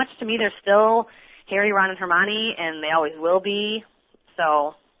change too much to me. They're still Harry, Ron, and Hermione, and they always will be.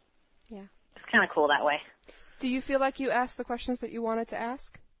 So. Yeah. It's kind of cool that way. Do you feel like you asked the questions that you wanted to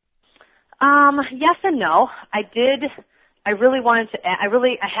ask? Yes and no. I did. I really wanted to. I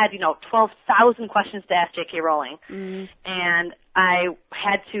had 12,000 questions to ask J.K. Rowling, and I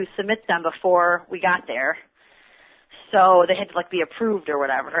had to submit them before we got there. So they had to be approved or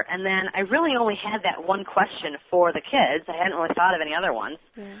whatever. And then I really only had that one question for the kids. I hadn't really thought of any other ones.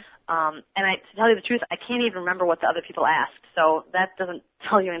 Yeah. And to tell you the truth, I can't even remember what the other people asked, so that doesn't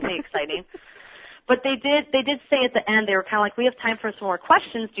tell you anything exciting. But they did say at the end, they were kind of like, we have time for some more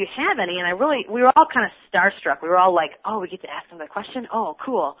questions. Do you have any? And we were all kind of starstruck. We were all like, oh, we get to ask them the question? Oh,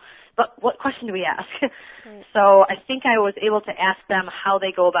 cool. But what question do we ask? Right. So I think I was able to ask them how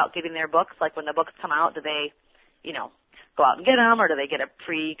they go about getting their books. Like when the books come out, do they, go out and get them, or do they get a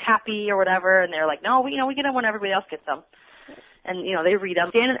pre-copy or whatever? And they're like, no, we get them when everybody else gets them. And, they read them.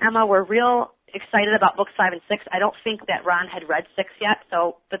 Dan and Emma were real excited about books 5 and 6. I don't think that Ron had read 6 yet,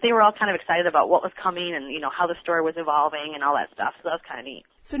 but they were all kind of excited about what was coming and, how the story was evolving and all that stuff. So that was kind of neat.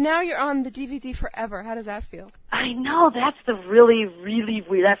 So now you're on the DVD forever. How does that feel? I know. That's the really, really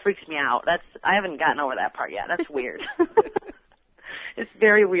weird. That freaks me out. I haven't gotten over that part yet. That's weird. It's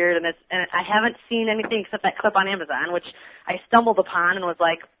very weird, and I haven't seen anything except that clip on Amazon, which I stumbled upon and was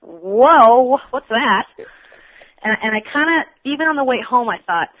like, whoa, what's that? And I kind of, even on the way home, I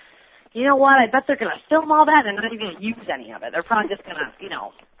thought, you know what, I bet they're going to film all that and not even going to use any of it. They're probably just going to,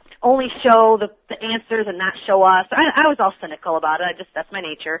 only show the answers and not show us. I was all cynical about it. That's my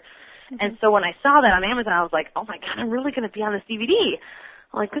nature. And so when I saw that on Amazon, I was like, oh my God, I'm really going to be on this DVD.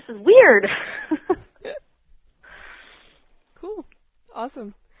 I'm like, this is weird. Cool.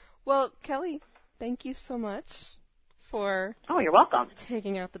 Awesome. Well, Kelly, thank you so much for... Oh, you're welcome.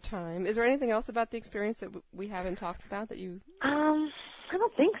 ...taking out the time. Is there anything else about the experience that we haven't talked about that you... I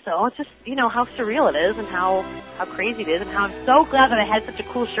don't think so. It's just, how surreal it is and how crazy it is and how I'm so glad that I had such a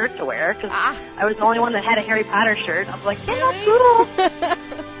cool shirt to wear because I was the only one that had a Harry Potter shirt. I was like, yeah, cool.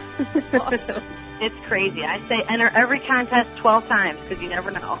 Awesome. It's crazy. I say enter every contest 12 times because you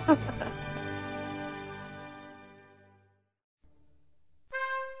never know.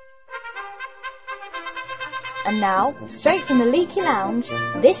 And now, straight from the Leaky Lounge,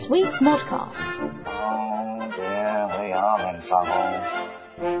 this week's Modcast.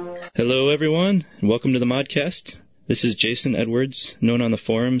 Hello everyone, and welcome to the Modcast. This is Jason Edwards, known on the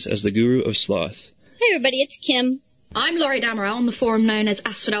forums as the Guru of Sloth. Hey everybody, it's Kim. I'm Laurie Damerel, on the forum known as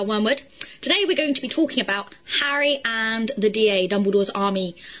Asphodel Wormwood. Today we're going to be talking about Harry and the DA, Dumbledore's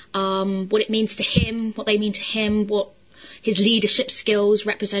army, what it means to him, what they mean to him, what his leadership skills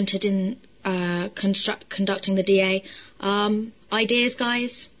represented in conducting the DA. Ideas,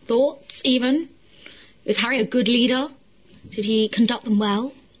 guys? Thoughts, even? Is Harry a good leader? Did he conduct them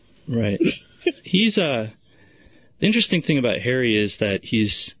well? Right. He's, the interesting thing about Harry is that he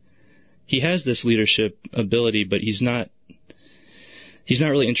has this leadership ability, but he's not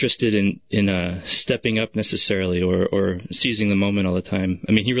really interested in stepping up necessarily or seizing the moment all the time.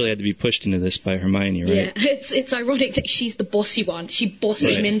 I mean, he really had to be pushed into this by Hermione, right? Yeah, it's ironic that she's the bossy one. She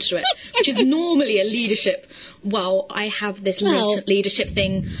bosses him into it, which is normally a leadership. Well, I have this latent leadership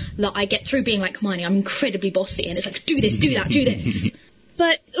thing that I get through being like Hermione. I'm incredibly bossy, and it's like, do this, do that, do this.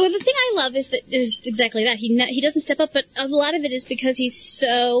 But the thing I love is exactly that. He doesn't step up, but a lot of it is because he's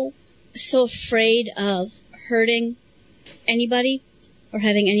so afraid of hurting anybody or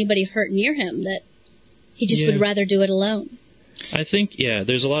having anybody hurt near him that he just would rather do it alone. I think,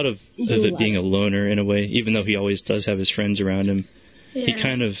 there's a lot of it being a loner in a way, even though he always does have his friends around him. Yeah. He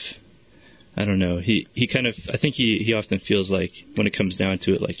kind of, I don't know, I think he often feels like when it comes down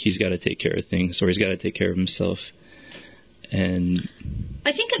to it, like he's got to take care of things or he's got to take care of himself. And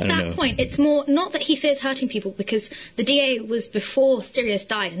I think at that point, it's more not that he fears hurting people because the DA was before Sirius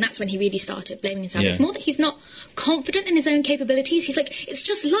died, and that's when he really started blaming himself. Yeah. It's more that he's not confident in his own capabilities. He's like, it's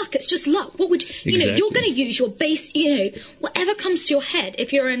just luck. It's just luck. What would you're going to use your base, whatever comes to your head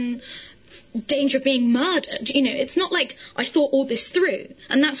if you're in danger of being murdered. It's not like I thought all this through,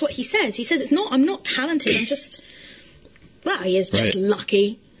 and that's what he says. He says it's not. I'm not talented. I'm just. Well, he is just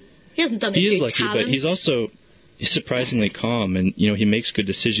lucky. He hasn't done this through talent. He is lucky, but he's also. He's surprisingly calm, and he makes good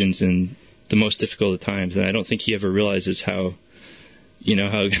decisions in the most difficult of times. And I don't think he ever realizes how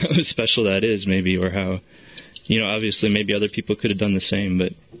special that is, maybe, or how, obviously maybe other people could have done the same,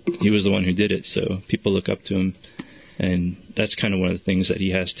 but he was the one who did it. So people look up to him, and that's kind of one of the things that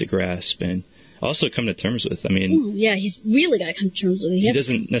he has to grasp and also come to terms with. I mean, he's really got to come to terms with it. He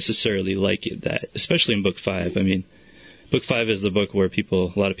doesn't necessarily like it that, especially in book 5. I mean, book 5 is the book where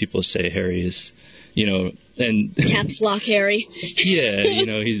a lot of people say Harry is. And caps lock Harry.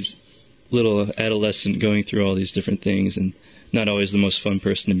 He's little adolescent going through all these different things and not always the most fun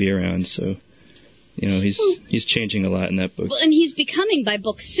person to be around. So, he's changing a lot in that book. Well, and he's becoming, by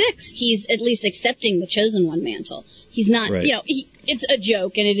book 6, he's at least accepting the Chosen One mantle. He's not, it's a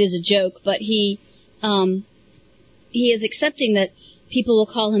joke, and it is a joke, but he is accepting that people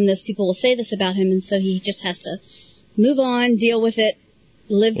will call him this, people will say this about him, and so he just has to move on, deal with it.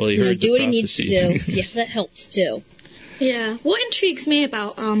 Live, do what he needs to do. Yeah, that helps too. Yeah. What intrigues me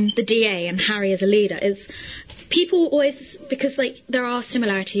about the DA and Harry as a leader is people always, because there are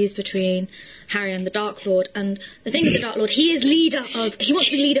similarities between Harry and the Dark Lord, and the thing with the Dark Lord, he wants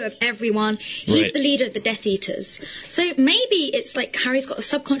to be leader of everyone. He's the leader of the Death Eaters. So maybe it's like Harry's got a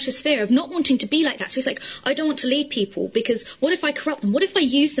subconscious fear of not wanting to be like that. So he's like, I don't want to lead people because what if I corrupt them? What if I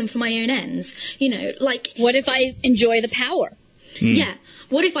use them for my own ends? What if I enjoy the power? Yeah.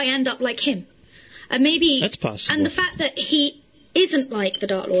 What if I end up like him? Maybe that's possible. And the fact that he isn't like the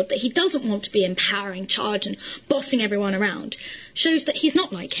Dark Lord, that he doesn't want to be in power, in charge, and bossing everyone around, shows that he's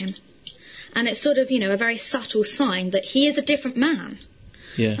not like him. And it's sort of, a very subtle sign that he is a different man.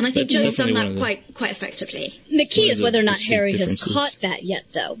 Yeah. And I think Joe's done that quite effectively. The key is whether or not Harry has caught that yet,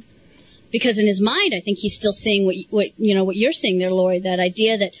 though. Because in his mind, I think he's still seeing what you're seeing there, Lori, that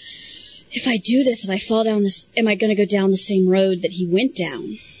idea that if I do this, if I fall down this, am I going to go down the same road that he went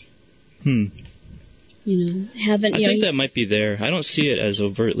down? I think that might be there. I don't see it as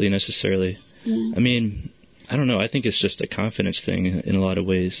overtly necessarily. Yeah. I mean, I don't know. I think it's just a confidence thing in a lot of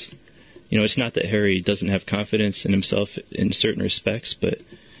ways. It's not that Harry doesn't have confidence in himself in certain respects, but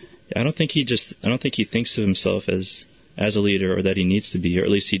I don't think he thinks of himself as a leader, or that he needs to be, or at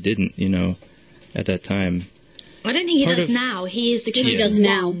least he didn't, at that time. I don't think he does now. He is the chosen He does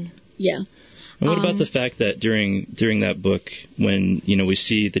now. Yeah. And what about the fact that during that book, when, we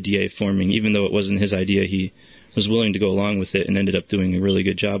see the DA forming, even though it wasn't his idea, he was willing to go along with it and ended up doing a really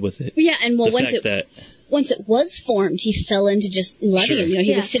good job with it. Yeah, and once it was formed, he fell into just loving it.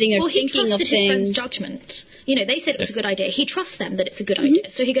 He was sitting there thinking of things. He trusted his friend's judgment. They said it was a good idea. He trusts them that it's a good idea,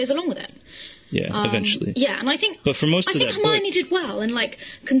 so he goes along with it. Yeah, eventually. Yeah, and I think. But for most of that Hermione book, did well in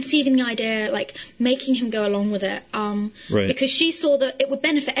conceiving the idea, making him go along with it. Right. Because she saw that it would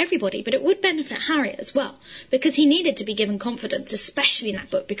benefit everybody, but it would benefit Harry as well, because he needed to be given confidence, especially in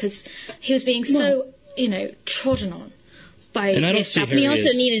that book, because he was being so trodden on. And I don't see Harry he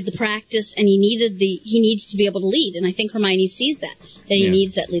also needed the practice, and he needs to be able to lead, and I think Hermione sees that he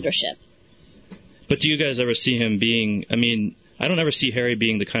needs that leadership. But do you guys ever see him being? I mean, I don't ever see Harry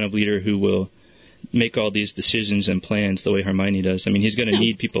being the kind of leader who will make all these decisions and plans the way Hermione does. I mean, he's going to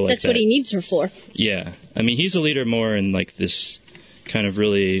need people like that. That's what he needs her for. Yeah, I mean, he's a leader more in this kind of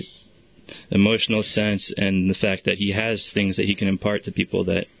really emotional sense, and the fact that he has things that he can impart to people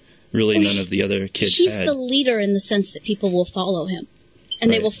that really none of the other kids He's had. the leader in the sense that people will follow him.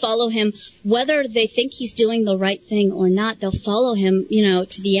 And they will follow him whether they think he's doing the right thing or not. They'll follow him,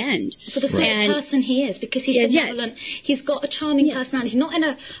 to the end. For the sort of person he is, because he's benevolent. He's got a charming personality, not in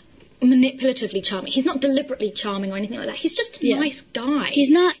a manipulatively charming. He's not deliberately charming or anything like that. He's just a nice guy.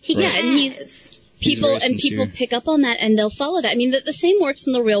 He's not. And he's people pick up on that and they'll follow that. I mean, the same works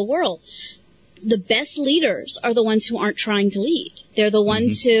in the real world. The best leaders are the ones who aren't trying to lead. They're the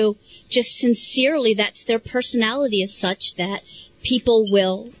ones who just sincerely, that's their personality is such that people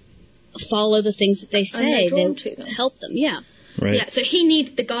will follow the things that they say. They'll to them. Help them, Right. Yeah, so he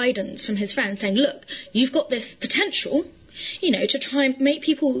needed the guidance from his friends saying, look, you've got this potential, to try and make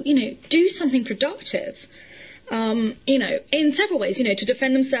people, do something productive. In several ways, to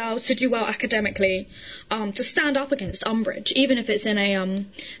defend themselves, to do well academically, to stand up against Umbridge, even if it's in a,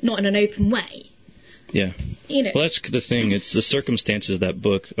 not in an open way. Yeah. Well, that's the thing. It's the circumstances of that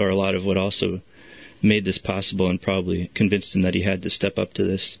book are a lot of what also made this possible and probably convinced him that he had to step up to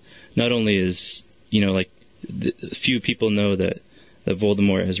this. Not only is, few people know that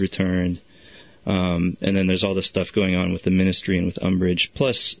Voldemort has returned, and then there's all this stuff going on with the Ministry and with Umbridge,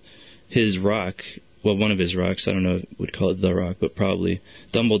 plus his rock, well, one of his rocks, I don't know if I would call it the rock, but probably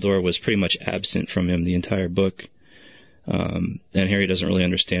Dumbledore was pretty much absent from him the entire book, and Harry doesn't really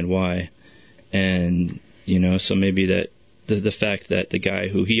understand why. And, so maybe that the fact that the guy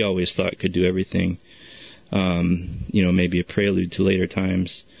who he always thought could do everything, maybe a prelude to later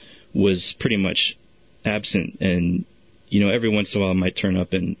times, was pretty much absent, and, every once in a while might turn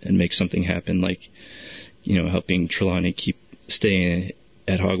up and make something happen, like, helping Trelawney staying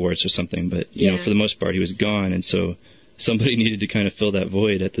at Hogwarts or something, but, for the most part he was gone, and so somebody needed to kind of fill that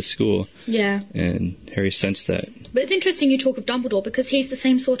void at the school. Yeah. And Harry sensed that. But it's interesting you talk of Dumbledore, because he's the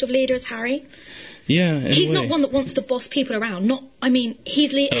same sort of leader as Harry. Yeah, he's not one that wants to boss people around.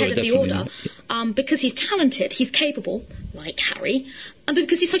 He's head of the order, because he's talented, he's capable, like Harry, and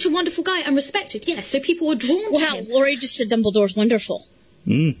because he's such a wonderful guy and respected. Yes, so people were drawn to him. Laurie just said Dumbledore's wonderful.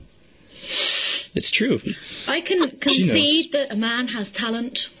 It's true. I can concede that a man has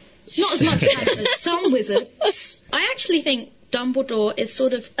talent, not as much talent as some wizards. I actually think Dumbledore is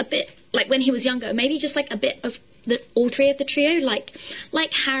sort of a bit like when he was younger, maybe just like a bit of all three of the trio, like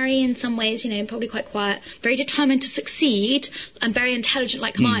Harry in some ways, probably quite quiet, very determined to succeed, and very intelligent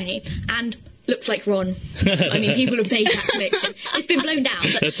like Hermione, and looks like Ron. I mean, people have made that connection. It's been blown down.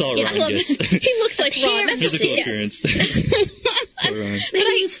 But, that's all Ron gets. He looks like Ron. That's physical appearance. Maybe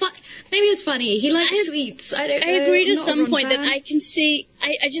it was funny. He likes sweets. I don't know. I agree to Not some Ron point fan. that I can see.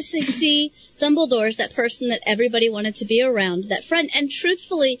 I just see Dumbledore as that person that everybody wanted to be around, that friend. And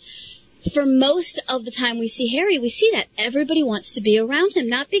truthfully, for most of the time we see Harry, we see that everybody wants to be around him,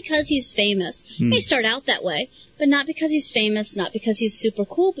 not because he's famous. He may start out that way, but not because he's famous, not because he's super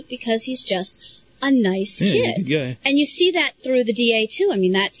cool, but because he's just a nice kid. Good guy. And you see that through the DA too. I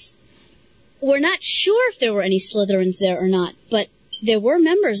mean, we're not sure if there were any Slytherins there or not, but there were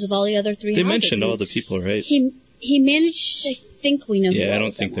members of all the other three houses. They mentioned all the people, right? He managed, I think we know. Yeah, I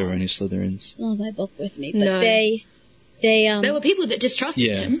don't think there were any Slytherins. I don't have my book with me, but No. they there were people that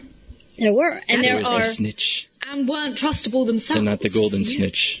distrusted him. There were, and there was are, a snitch, and weren't trustable themselves. and not the golden Yes.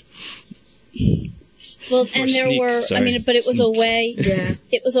 snitch. well, and there sneak, were. sorry. I mean, but it was a Sneak. way. Yeah.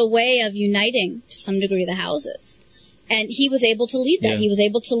 It was a way of uniting to some degree the houses, and he was able to lead that. Yeah. He was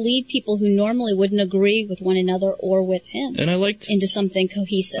able to lead people who normally wouldn't agree with one another or with him, And I liked into something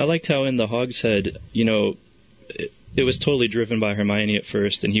cohesive. I liked how in the Hogshead, it was totally driven by Hermione at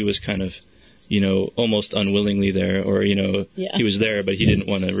first, and he was kind of, almost unwillingly there, or, Yeah. he was there, but he didn't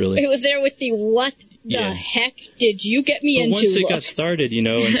want to really. It was there with the what the Yeah. heck did you get me But into? once it look. got started,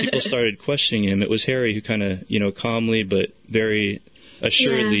 and people started questioning him, it was Harry who kind of, calmly but very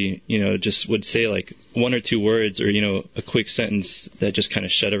assuredly, just would say like one or two words or, a quick sentence that just kind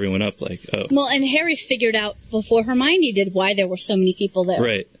of shut everyone up, like, oh. Well, and Harry figured out before Hermione did why there were so many people there.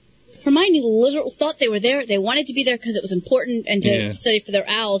 Right. Hermione literally thought they were there. They wanted to be there because it was important and to Yeah. study for their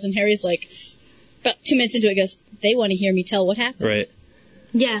owls. And Harry's like, about 2 minutes into it, goes, they want to hear me tell what happened. Right.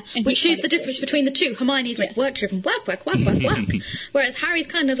 Yeah, And which he shows tried the it difference between the two. Hermione's like work-driven, work. Whereas Harry's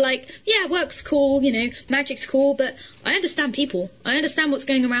kind of like, yeah, work's cool, magic's cool, but I understand people. I understand what's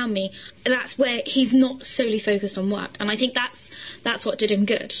going around me. That's where he's not solely focused on work. And I think that's what did him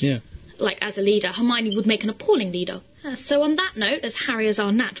good. Yeah. Like, as a leader, Hermione would make an appalling leader. So on that note, as Harry is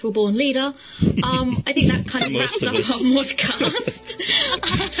our natural-born leader, I think that kind of Most wraps of up us. our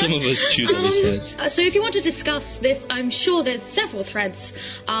podcast. Some of us chew those heads. So if you want to discuss this, I'm sure there's several threads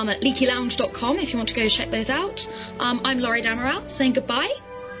at leakylounge.com if you want to go check those out. I'm Laurie Damerow saying goodbye.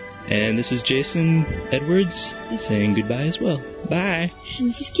 And this is Jason Edwards saying goodbye as well. Bye. And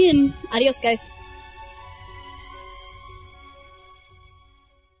this is Kim. Adios, guys.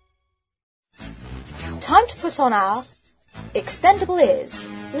 Time to put on our extendable ears.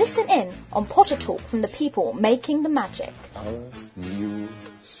 Listen in on Potter talk from the people making the magic.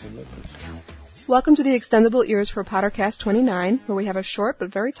 Welcome to the Extendable Ears for Pottercast 29, where we have a short but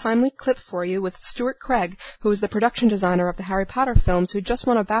very timely clip for you with Stuart Craig, who is the production designer of the Harry Potter films, who just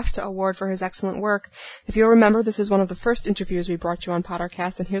won a BAFTA award for his excellent work. If you'll remember, this is one of the first interviews we brought you on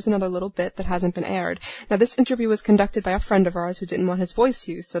Pottercast, and here's another little bit that hasn't been aired. Now, this interview was conducted by a friend of ours who didn't want his voice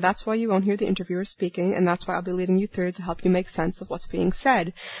used, so that's why you won't hear the interviewer speaking, and that's why I'll be leading you through to help you make sense of what's being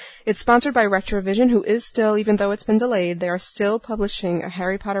said. It's sponsored by Retrovision, who is still, even though it's been delayed, they are still publishing a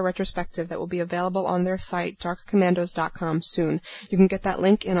Harry Potter retrospective that will be available on their site, darkcommandos.com, soon. You can get that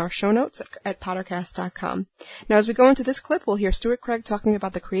link in our show notes at pottercast.com. Now, as we go into this clip, we'll hear Stuart Craig talking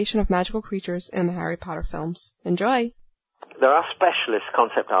about the creation of magical creatures in the Harry Potter films. Enjoy! There are specialist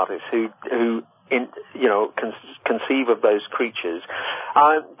concept artists who conceive of those creatures.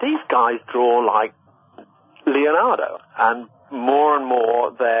 These guys draw like Leonardo, and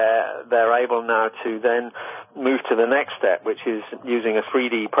more they're able now to then move to the next step, which is using a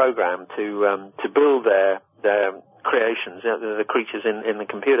 3D program to build their creations, the creatures in the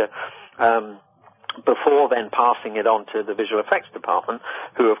computer, before then passing it on to the visual effects department,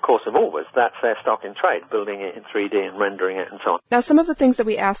 who of course have always, that's their stock in trade, building it in 3D and rendering it and so on. Now, some of the things that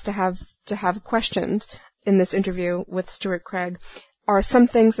we asked to have questioned in this interview with Stuart Craig are some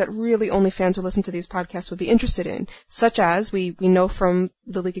things that really only fans who listen to these podcasts would be interested in, such as we know from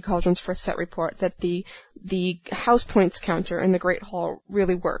the Leaky Cauldron's first set report that the house points counter in the Great Hall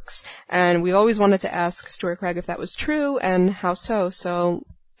really works. And we always wanted to ask Stuart Craig if that was true and how so. So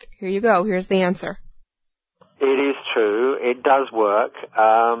here you go. Here's the answer. It is true. It does work.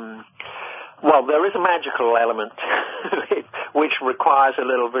 Well, there is a magical element to it, which requires a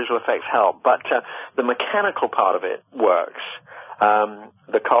little visual effects help, but the mechanical part of it works.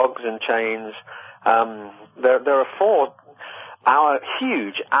 The cogs and chains. There are 4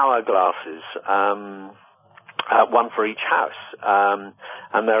 huge hourglasses, one for each house,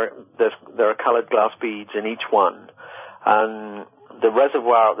 and there are coloured glass beads in each one. And the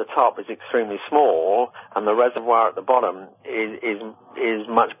reservoir at the top is extremely small, and the reservoir at the bottom is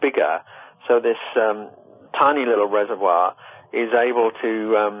much bigger. So this tiny little reservoir is able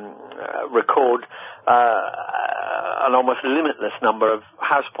to record an almost limitless number of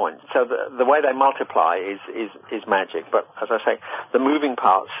house points. So the way they multiply is magic. But as I say, the moving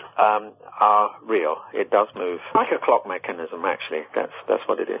parts are real. It does move. Like a clock mechanism, actually. That's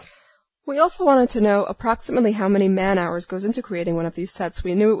what it is. We also wanted to know approximately how many man-hours goes into creating one of these sets.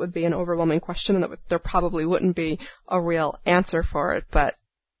 We knew it would be an overwhelming question and that there probably wouldn't be a real answer for it, but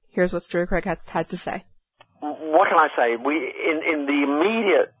here's what Stuart Craig had to say. What can I say? We in the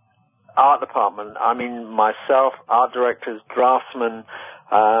immediate art department, I mean, myself, art directors, draftsmen,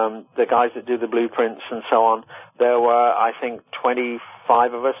 the guys that do the blueprints and so on, there were, I think,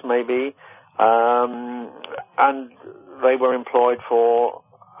 25 of us maybe, and they were employed for,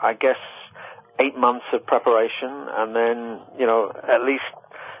 I guess, 8 months of preparation, and then, at least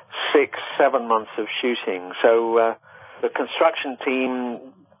 6-7 months of shooting. So the construction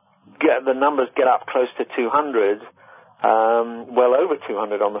team, the numbers get up close to 200, well over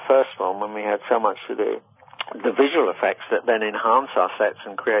 200 on the first film when we had so much to do. The visual effects that then enhance our sets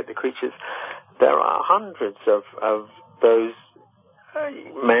and create the creatures, there are hundreds of those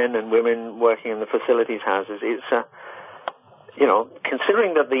men and women working in the facilities houses. It's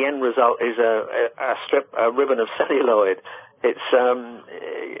considering that the end result is a ribbon of celluloid, it's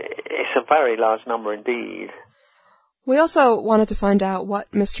a very large number indeed. We also wanted to find out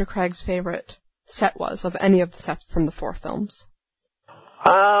what Mr. Craig's favorite set was of any of the sets from the 4 films.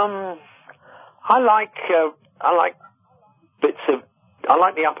 I like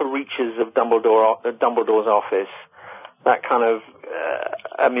the upper reaches of Dumbledore's office. That kind of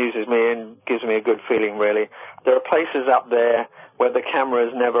amuses me and gives me a good feeling, really. There are places up there where the camera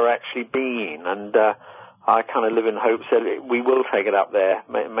has never actually been, and I kind of live in hopes that we will take it up there,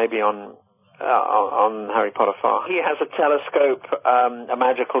 maybe on Harry Potter Farm. He has a telescope, a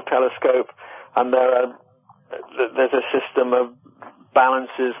magical telescope, and there's a system of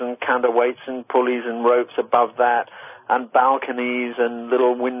balances and counterweights and pulleys and ropes above that, and balconies and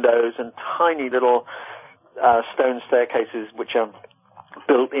little windows and tiny little stone staircases which are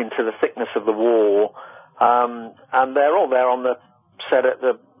built into the thickness of the wall, and they're all there on the set at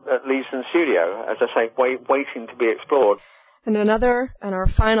Leeson Studio, as I say, waiting to be explored. And our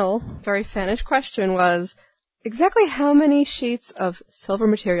final, very fanish question was, exactly how many sheets of silver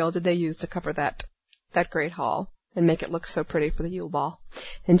material did they use to cover that great hall and make it look so pretty for the Yule Ball?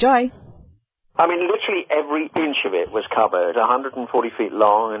 Enjoy! I mean, literally every inch of it was covered. 140 feet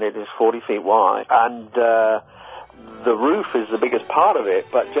long, and it is 40 feet wide. And the roof is the biggest part of it,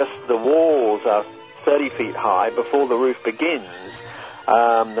 but just the walls are 30 feet high before the roof begins,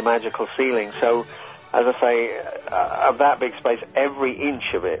 the magical ceiling. So, as I say, of that big space, every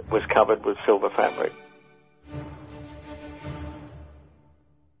inch of it was covered with silver fabric.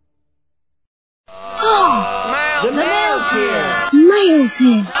 Oh, the mail's here! Mail's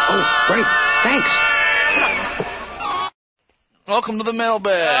here! Oh, great. Thanks. Welcome to the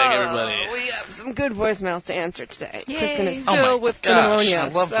mailbag, everybody. We have some good voicemails to answer today. Yay. Kristen is Oh still my with gosh, pneumonia. I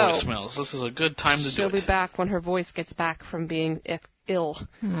love so voicemails. This is a good time to do she'll it. be back when her voice gets back from being ill.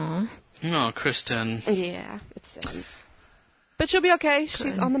 Aww. Oh, Kristen. Yeah, it's sad. But she'll be okay. Good.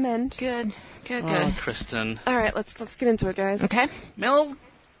 She's on the mend. Good. Oh, Kristen. All right, let's get into it, guys. Okay.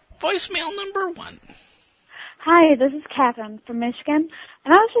 Voicemail number 1. Hi, this is Catherine from Michigan,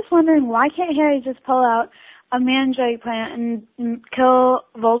 and I was just wondering, why can't Harry just pull out a mandrake plant and kill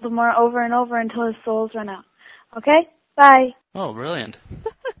Voldemort over and over until his souls run out? Okay? Bye. Oh, brilliant.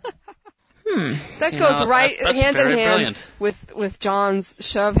 That goes right that's hand in very hand brilliant. with John's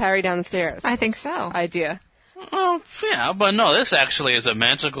shove Harry down the stairs. I think so. Idea. Oh, yeah, but no, this actually is a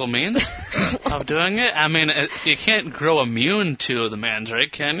magical means of doing it. I mean, you can't grow immune to the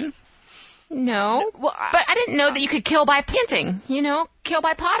mandrake, can you? No. Well, but I didn't know that you could kill by planting. Kill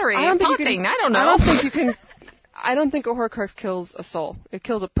by pottery. I don't know. I don't think you can. I don't think a Horcrux kills a soul. It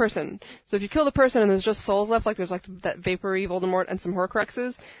kills a person. So if you kill the person and there's just souls left, like there's like that vapory Voldemort and some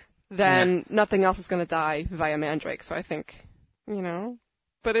Horcruxes, then nothing else is going to die via mandrake. So I think,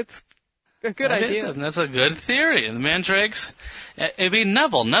 but it's a good idea. That's a good theory. The mandrakes, it'd be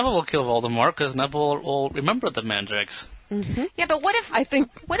Neville. Neville will kill Voldemort because Neville will remember the mandrakes. Mm-hmm. Yeah, but what if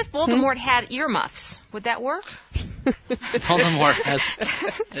Voldemort had earmuffs? Would that work? Voldemort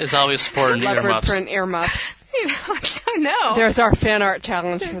is always sporting leopard earmuffs. Print earmuffs. I don't know. There's our fan art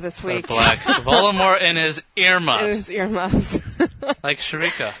challenge for this week. Black Voldemort in his earmuffs. In his earmuffs. Like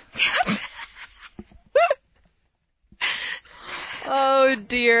Sharika. Oh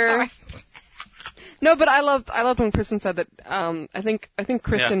dear. Sorry. No, but I loved when Kristen said that. I think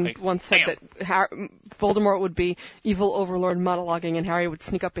Kristen once said that Voldemort would be evil overlord monologuing, and Harry would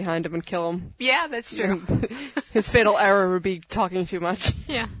sneak up behind him and kill him. Yeah, that's true. His fatal error would be talking too much.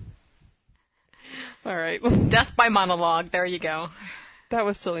 Yeah. All right. Death by monologue. There you go. That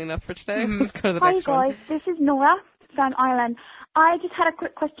was silly enough for today. Mm-hmm. Let's go to the next one. Hi guys, this is Nora from Ireland. I just had a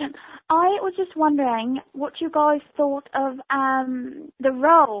quick question. I was just wondering what you guys thought of the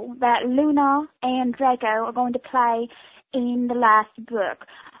role that Luna and Draco are going to play in the last book.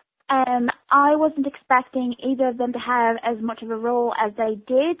 I wasn't expecting either of them to have as much of a role as they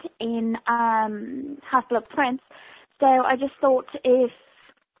did in Half-Blood Prince, so I just thought if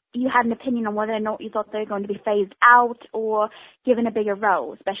you had an opinion on whether or not you thought they were going to be phased out or given a bigger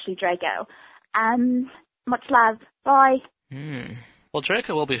role, especially Draco. Much love. Bye. Well,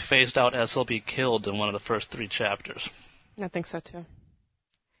 Draco will be phased out as he'll be killed in one of the first 3 chapters. I think so too.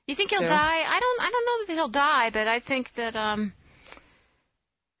 You think he'll die? I don't know that he'll die, but I think that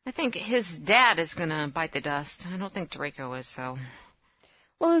I think his dad is going to bite the dust. I don't think Draco is, though.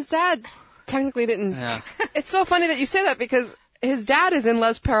 Well, his dad technically didn't. Yeah. It's so funny that you say that because his dad is in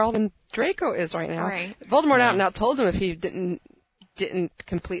less peril than Draco is right now. Right. Voldemort out and out told him if he didn't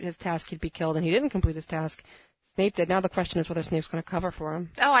complete his task, he'd be killed, and he didn't complete his task. Snape did. Now the question is whether Snape's going to cover for him.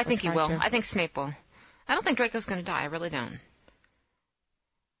 Oh, I think he try will. to. I think Snape will. I don't think Draco's going to die. I really don't.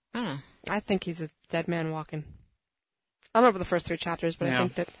 I don't know. I think he's a dead man walking. I don't know about the first 3 chapters, but Yeah.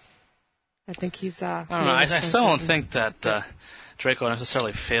 I think he's. I I don't know. I still don't think that Draco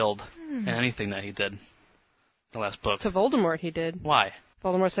necessarily failed in anything that he did. The last book. To Voldemort, he did. Why?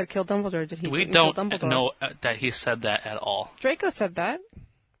 Voldemort said, "Kill Dumbledore." Did he? We didn't don't kill Dumbledore? know that he said that at all. Draco said that.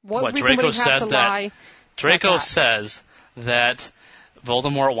 What reason Draco would he have said to that? lie? Draco like that? says that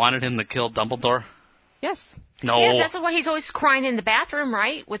Voldemort wanted him to kill Dumbledore. Yes. No. Yeah, that's why he's always crying in the bathroom,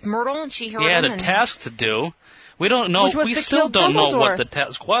 right? With Myrtle, and she heard He had him. a task to do. We don't know. Which was We to still kill don't know Dumbledore. what the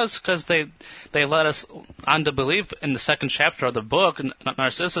task was because they let us on to believe in the second chapter of the book.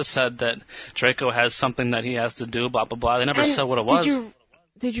 Narcissa said that Draco has something that he has to do. Blah blah blah. They never And said what it was.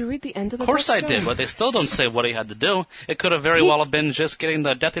 Did you read the end of the Of course book? I did, but they still don't say what he had to do. It could have very well have been just getting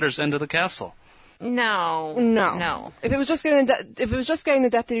the Death Eaters into the castle. No. No. If it was just getting the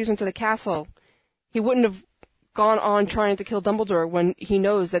Death Eaters into the castle, he wouldn't have gone on trying to kill Dumbledore when he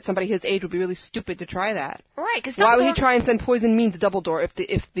knows that somebody his age would be really stupid to try that. Right, because Why would he try and send poison mean to Dumbledore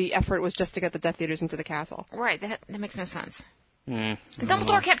if the effort was just to get the Death Eaters into the castle? Right, that makes no sense. I And don't Dumbledore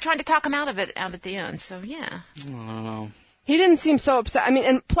know. kept trying to talk him out of it at the end, so yeah. I don't know. He didn't seem so upset. I mean,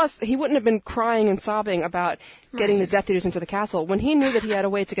 and plus, he wouldn't have been crying and sobbing about getting the Death Eaters into the castle. When he knew that he had a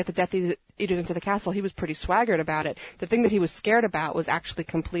way to get the Death Eaters into the castle, he was pretty swaggered about it. The thing that he was scared about was actually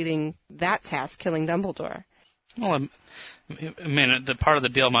completing that task, killing Dumbledore. Well, I mean, the part of the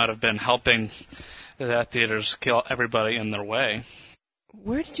deal might have been helping the Death Eaters kill everybody in their way.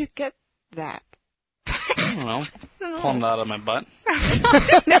 Where did you get that? I don't know. Pulling it out of my butt.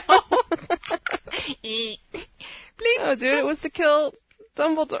 Oh, dude, it was to kill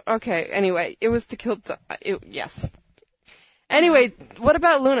Dumbledore. Okay, anyway, it was to kill... yes. Anyway, what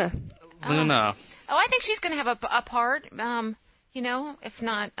about Luna? Luna. Oh, I think she's going to have a part, if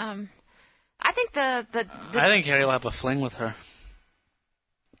not... I think the I think Harry will have a fling with her.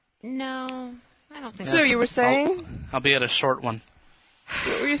 No, I don't think Sue, you were saying? I'll be at a short one.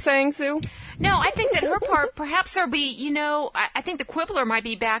 What were you saying, Sue? No, I think that her part, perhaps there'll be, I think the Quibbler might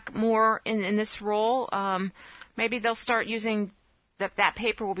be back more in this role. Maybe they'll start using that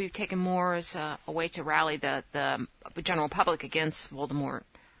paper will be taken more as a way to rally the general public against Voldemort.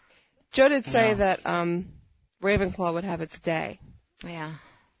 Joe did say that Ravenclaw would have its day. Yeah.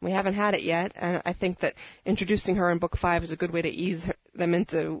 We haven't had it yet, and I think that introducing her in Book 5 is a good way to ease them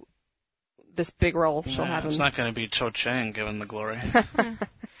into this big role she'll have. It's not going to be Cho Chang given the glory.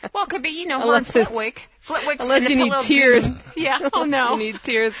 Well, it could be, her and Unless it's- Flitwick. Flitwick's Unless in you the need pillow tears. doom. Yeah, oh no. You need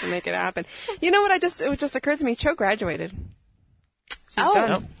tears to make it happen. You know what? It just occurred to me. Cho graduated. She's done.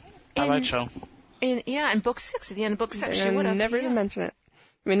 Nope. Bye bye, Cho. In Book 6, at the end of Book 6, she would have. Never even mention it.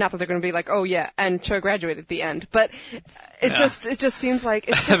 I mean, not that they're going to be like, oh yeah, and Cho graduated at the end, but it just seems like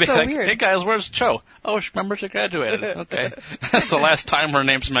it's I'd just be so like, weird. hey guys, where's Cho? Oh, remember she graduated. Okay. That's the last time her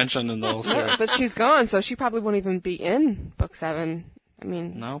name's mentioned in the whole series. But she's gone, so she probably won't even be in Book 7. I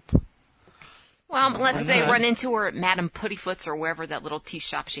mean, nope. Well, unless Why they not? run into her at Madame Puttyfoot's or wherever that little tea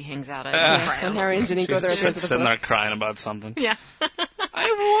shop she hangs out at. and Harry and Ginny go there at the end of the Sitting book. there crying about something. Yeah.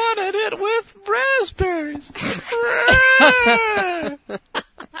 I wanted it with raspberries.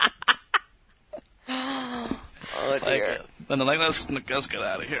 Oh dear. Then I'm like, let's get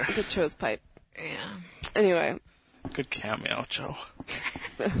out of here. The Cho's pipe. Yeah. Anyway, Good cameo, Cho.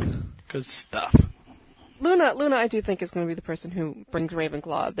 Good stuff. Luna, I do think is going to be the person who brings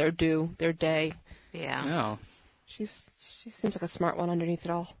Ravenclaw their due, their day. Yeah. Yeah. She seems like a smart one underneath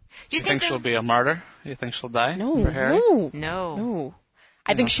it all. Do You think she'll be a martyr? You think she'll die No, for Harry? No.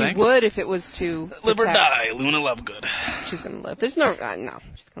 I think don't she think? would if it was to Live or protect- die, Luna Lovegood. She's going to live. There's no, no,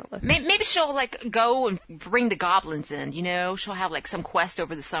 she's going to live. Maybe she'll go and bring the goblins in. She'll have some quest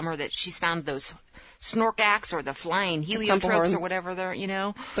over the summer that she's found those Snorkax or the flying heliotropes Crumplehorn. or whatever they're.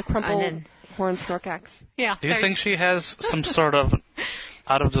 The crumple And then- horn Snorkax. Yeah. Do you think she has some sort of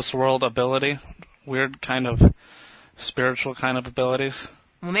out-of-this-world ability? Weird kind of spiritual kind of abilities?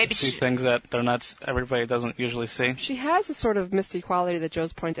 Well, maybe see things that everybody doesn't usually see? She has a sort of misty quality that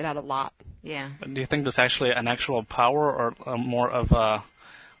Joe's pointed out a lot. Yeah. Do you think this is actually an actual power or more of a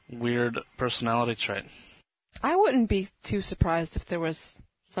weird personality trait? I wouldn't be too surprised if there was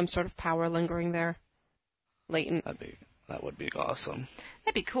some sort of power lingering there. Latent. That would be awesome.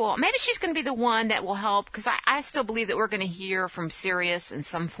 That'd be cool. Maybe she's going to be the one that will help, because I still believe that we're going to hear from Sirius in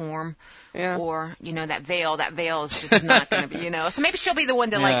some form. Yeah. Or, that veil is just not going to be, So maybe she'll be the one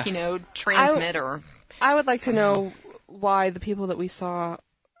to, transmit or... I would like to know why the people that we saw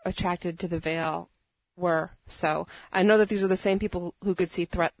attracted to the veil were so. I know that these are the same people who could see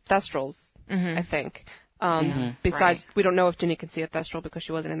Thestrals, I think. Besides, we don't know if Ginny can see a Thestral because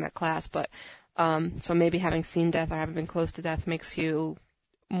she wasn't in that class, but so maybe having seen death or having been close to death makes you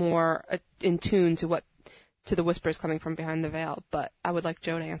more in tune to the whispers coming from behind the veil. But I would like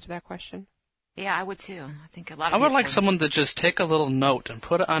Joe to answer that question. Yeah, I would too. I think a lot of I would people... like someone to just take a little note and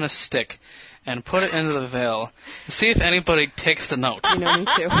put it on a stick and put it into the veil. See if anybody takes the note. Me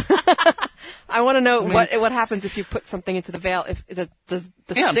too. I want to know what happens if you put something into the veil. Does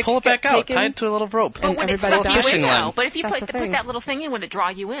the stick pull it back get out, taken? tied to a little rope. But would it suck you in, though? But if you That's put the thing. that little thing in, would it draw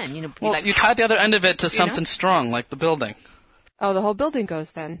you in? You tie the other end of it to something strong, like the building. Oh, the whole building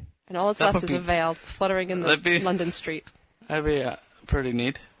goes then. And all that's That left would is a be- veil fluttering in the London street. That'd be pretty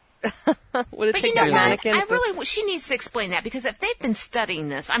neat. Would it But take you know that what? mannequin? She needs to explain that, because if they've been studying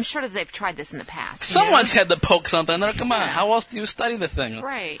this, I'm sure that they've tried this in the past. Someone's had to poke something in there. Come on, how else do you study the thing?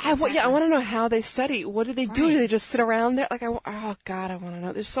 Right. I want to know how they study. What do they do? Do they just sit around there? Oh God, I want to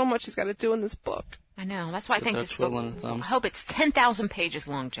know. There's so much he's got to do in this book. I know. That's why I think this book. twiddling thumbs. I hope it's 10,000 pages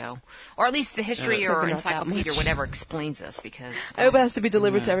long, Joe, or at least the history or Maybe not that encyclopedia or much. whatever explains this. Because I hope it has to be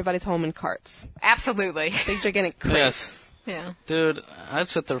delivered to everybody's home in carts. absolutely. Big gigantic crates. Yes. Yeah. Dude, I'd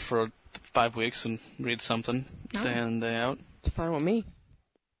sit there for 5 weeks and read something day in, day out. It's fine with me.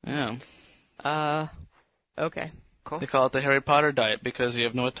 Yeah. Okay. Cool. They call it the Harry Potter diet because you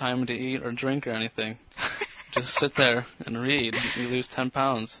have no time to eat or drink or anything. Just sit there and read. You lose 10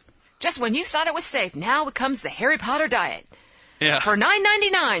 pounds. Just when you thought it was safe, now it comes the Harry Potter diet. Yeah. For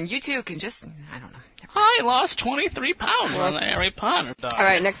 $9.99, you too can just, I don't know. I lost 23 pounds on the Harry Potter diet. All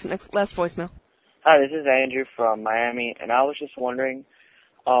right, next last voicemail. Hi, this is Andrew from Miami, and I was just wondering,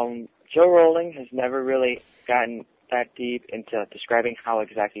 Joe Rowling has never really gotten that deep into describing how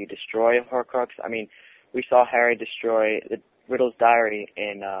exactly you destroy a Horcrux. I mean, we saw Harry destroy the Riddle's diary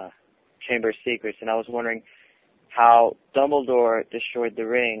in Chamber of Secrets, and I was wondering how Dumbledore destroyed the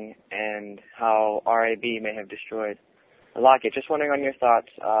ring and how RAB may have destroyed the locket. Just wondering on your thoughts.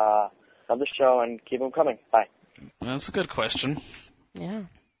 Love the show and keep them coming. Bye. That's a good question. Yeah.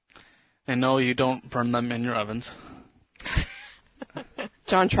 And no, you don't burn them in your ovens.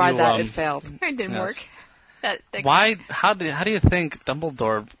 John tried that. It failed. It didn't work. Why? How do you think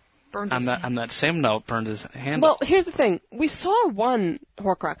Dumbledore burned on that same note burned his hand? Well, here's the thing. We saw one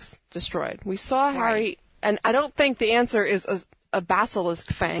Horcrux destroyed. We saw Harry, and I don't think the answer is a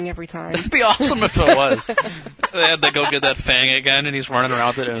basilisk fang every time. It'd be awesome if it was. They had to go get that fang again, and he's running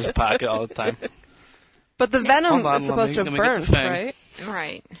around with it in his pocket all the time. But the venom Hold on, is supposed to let have me get the burned, fang. right?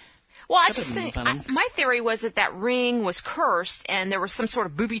 Right. Well, I That just doesn't think venom. my theory was that ring was cursed, and there was some sort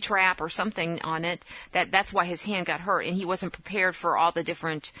of booby trap or something on it. That's why his hand got hurt, and he wasn't prepared for all the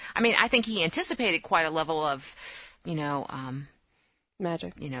different. I mean, I think he anticipated quite a level of,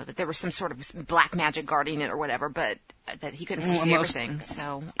 magic. That there was some sort of black magic guarding it or whatever, but that he couldn't Well, foresee unless- everything.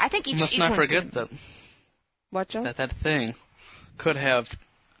 So I think each Must each not one's forget that What, Joe? that thing could have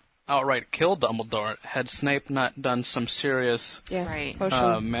outright killed Dumbledore had Snape not done some serious Right.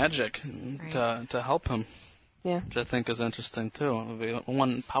 magic to help him. Yeah. Which I think is interesting too. It would be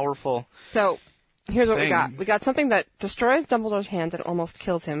one powerful. So, here's what we thing. got. We got something that destroys Dumbledore's hands and almost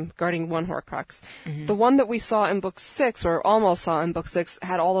kills him, guarding one Horcrux. Mm-hmm. The one that we saw in Book 6, or almost saw in Book 6,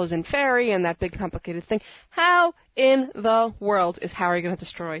 had all those Inferi and that big complicated thing. How in the world is Harry going to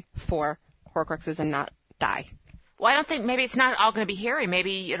destroy 4 Horcruxes and not die? Well, I don't think maybe it's not all going to be Harry.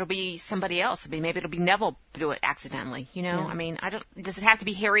 Maybe it'll be somebody else. Maybe it'll be Neville do it accidentally. Yeah. I mean, does it have to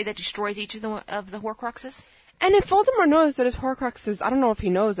be Harry that destroys each of the Horcruxes? And if Voldemort knows that his Horcruxes, I don't know if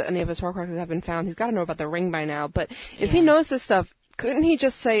he knows that any of his Horcruxes have been found. He's got to know about the ring by now. But if he knows this stuff, couldn't he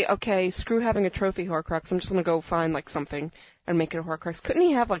just say, okay, screw having a trophy Horcrux. I'm just going to go find something and make it a Horcrux. Couldn't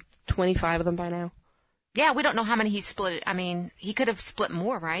he have 25 of them by now? Yeah, we don't know how many he split. I mean, he could have split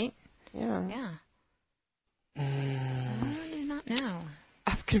more, right? Yeah. Yeah. I do not know.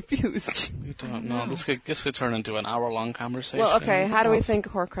 I'm confused. We don't know. This could turn into an hour-long conversation. Well, okay, how do we think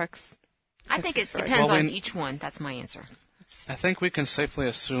Horcrux? I think it destroyed? depends Well, on we- each one. That's my answer. I think we can safely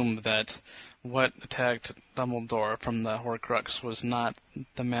assume that what attacked Dumbledore from the Horcrux was not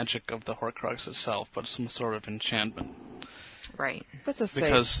the magic of the Horcrux itself, but some sort of enchantment. Right. That's a safe.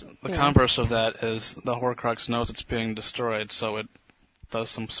 Because the converse of that is the Horcrux knows it's being destroyed, so it does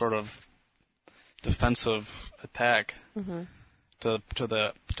some sort of defensive attack to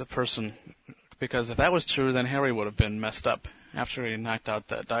the person Because if that was true, then Harry would have been messed up after he knocked out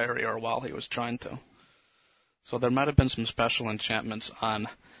that diary or while he was trying to. So there might have been some special enchantments on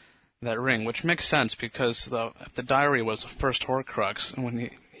that ring, which makes sense because if the diary was the first Horcrux, and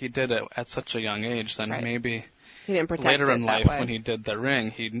when he did it at such a young age, then maybe he didn't protect later it in that life way. when he did the ring,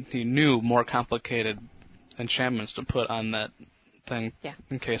 he knew more complicated enchantments to put on that thing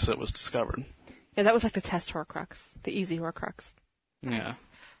in case it was discovered. Yeah, that was like the test Horcrux, the easy Horcrux. Yeah.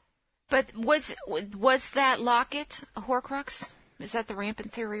 But was that locket a Horcrux? Is that the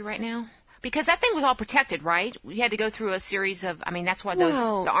rampant theory right now? Because that thing was all protected, right? We had to go through a series of. I mean, that's why the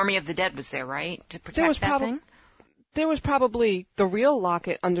Army of the Dead was there, right, to protect that thing. There was probably the real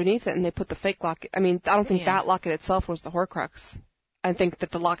locket underneath it, and they put the fake locket. I mean, I don't think that locket itself was the Horcrux. I think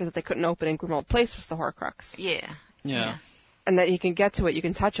that the locket that they couldn't open in Grimmauld Place was the Horcrux. Yeah. And that you can get to it, you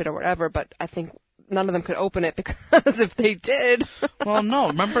can touch it or whatever, but I think none of them could open it because if they did... Well, no.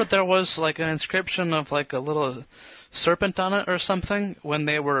 Remember there was like an inscription of like a little serpent on it or something when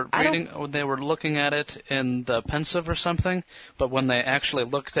they were when they were looking at it in the pensive or something, but when they actually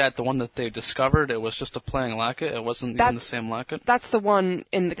looked at the one that they discovered, it was just a plain locket. It wasn't even the same locket. That's the one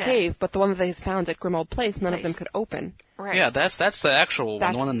in the cave, but the one that they found at Grimmauld Place, none of them could open. Right. Yeah, that's the actual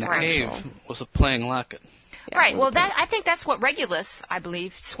one. The one in the cave was a plain locket. Yeah, right. Well, I think that's what Regulus, I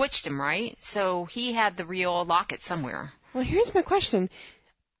believe, switched him, right? So he had the real locket somewhere. Well, here's my question.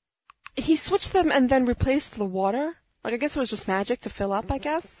 He switched them and then replaced the water? Like, I guess it was just magic to fill up, I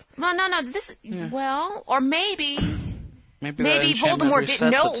guess? Well, no. Well, or maybe that Voldemort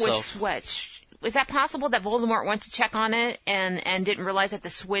didn't know it was itself. switched. Is that possible that Voldemort went to check on it and didn't realize that the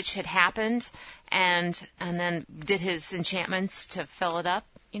switch had happened and then did his enchantments to fill it up?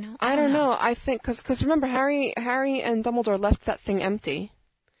 You know, I don't know. I think because remember Harry and Dumbledore left that thing empty.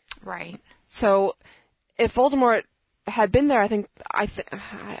 Right. So if Voldemort had been there, I don't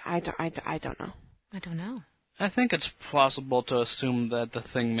know. I don't know. I think it's plausible to assume that the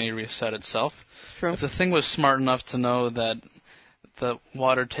thing may reset itself. It's true. If the thing was smart enough to know that the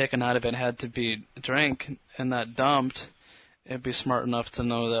water taken out of it had to be drank and not dumped, it'd be smart enough to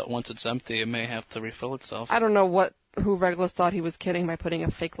know that once it's empty, it may have to refill itself. I don't know who Regulus thought he was kidding by putting a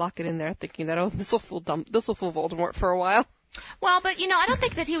fake locket in there, thinking that this will fool Voldemort for a while. Well, but I don't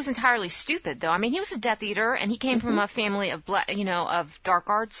think that he was entirely stupid, though. I mean, he was a Death Eater, and he came from a family of of dark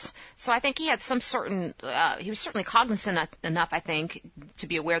arts. So I think he had some certain. He was certainly cognizant enough, I think, to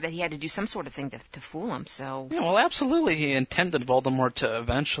be aware that he had to do some sort of thing to fool him. So. Yeah, well, absolutely, he intended Voldemort to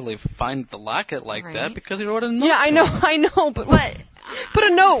eventually find the locket like that because he wrote a note. Yeah, I know, but what? Put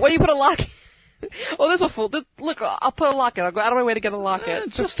a note. Why do you put a locket? Oh, this will fool. Look, I'll put a locket. I'll go out of my way to get a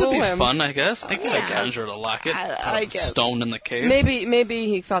locket. Just to fool be him. fun, I guess. I could have conjured a locket out of stone in the cave. Maybe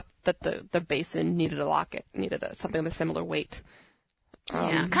he thought that the basin needed a locket, needed something of a similar weight.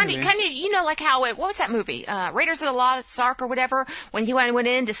 Yeah, kind of, like how what was that movie? Raiders of the Lost Ark or whatever. When he went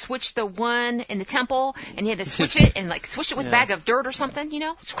in to switch the one in the temple, and he had to switch it and switch it with a bag of dirt or something.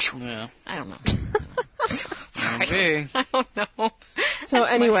 Yeah. I don't know. Sorry. I don't know. So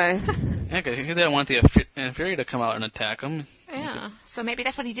anyway. Yeah, he didn't want the Inferi to come out and attack him. Yeah. So maybe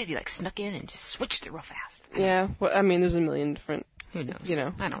that's what he did. He snuck in and just switched it real fast. Yeah. Well, I mean, there's a million different. Who knows?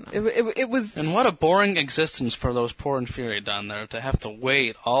 I don't know. It was. And what a boring existence for those poor Inferi down there to have to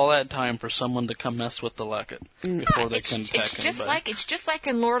wait all that time for someone to come mess with the locket before they can attack anybody. It's just like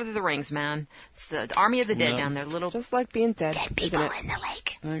in Lord of the Rings, man. It's the Army of the Dead down there. Just like being dead people isn't it? in the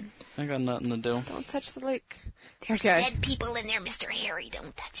lake. I got nothing to do. Don't touch the lake. There's dead people in there, Mr. Harry.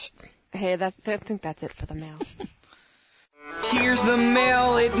 Don't touch it. Hey, I think that's it for the mail. Here's the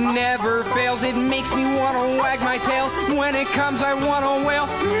mail, it never fails. It makes me want to wag my tail. When it comes, I want to wail.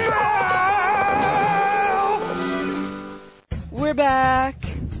 We're back.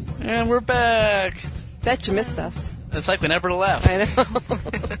 And we're back. Bet you missed us. It's like we never left. I know.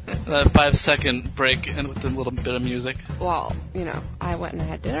 That 5-second break and with a little bit of music. Well, I went and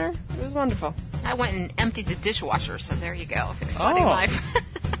had dinner. It was wonderful. I went and emptied the dishwasher, so there you go. It's exciting life.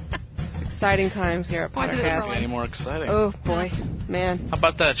 Exciting times here at Pottercast. Any more exciting? Oh, boy. Man. How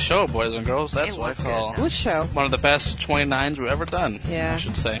about that show, boys and girls? That's what I call. Which show? One of the best 29s we've ever done. Yeah. I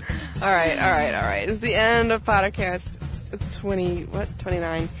should say. All right. It's the end of Pottercast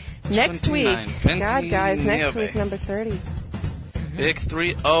 29. Next 29. week. God, guys, next week, number 30. Big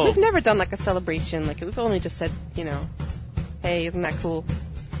 3-0. We've never done a celebration. We've only just said, hey, isn't that cool?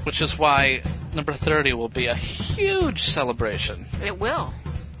 Which is why number 30 will be a huge celebration. It will.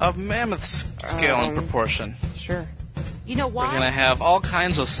 Of mammoth scale and proportion. Sure. You know why? We're going to have all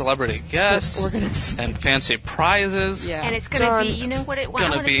kinds of celebrity guests and fancy prizes. Yeah. And it's going to be, you know what it It's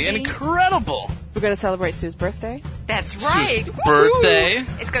going to be incredible. We're going to celebrate Sue's birthday. That's right. Sue's birthday. Woo!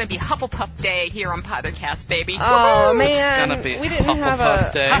 It's going to be Hufflepuff Day here on Pottercast, baby. Oh Woo! man, It's gonna be we didn't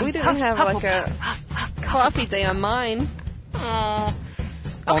Hufflepuff Day. We didn't have like a coffee day on mine. Oh.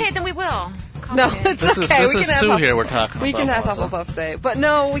 Okay, then we will. No, it's This okay. is Sue here we're talking We about. can have Melissa. Hufflepuff Day, but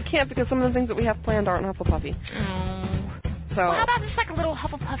no, we can't because some of the things that we have planned aren't Hufflepuffy. So Well, how about just like a little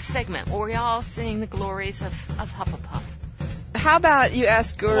Hufflepuff segment where we all sing the glories of Hufflepuff? how about you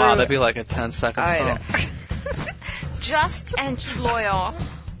ask Guru? Wow, that'd be like a 10-second I song. Just and loyal.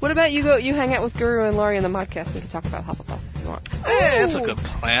 What about you hang out with Guru and Laurie in the podcast and we can talk about Hufflepuff if you want. Hey, that's a good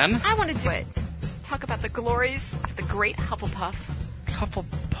plan. I want to do it. Talk about the glories of the great Hufflepuff.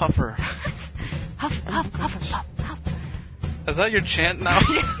 Hufflepuffer. Hufflepuff. Is that your chant now?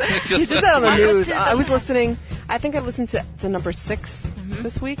 She did that on the news. I was listening. I think I listened to number 6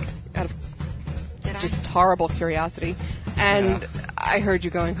 this week out of just horrible curiosity, and I heard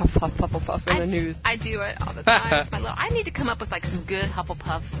you going Hufflepuff in the news. I do it all the time. It's my little. I need to come up with like some good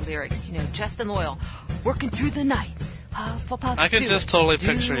Hufflepuff lyrics. You know, just and loyal, working through the night. Hufflepuff. I could just totally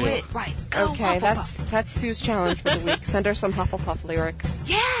picture you. It right. Go Okay, Hufflepuff. that's Sue's challenge for the week. Send her some Hufflepuff lyrics.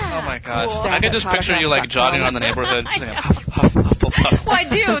 Yeah. Oh my gosh. Cool. I could just picture you like jogging around the neighborhood singing Hufflepuff. Well, I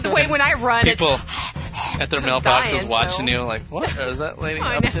do. The way when I run, People it's at their mailboxes dying, watching so. you like, what is that lady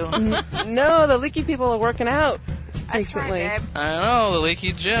I up to? No, the leaky people are working out That's recently. right, babe. I know, the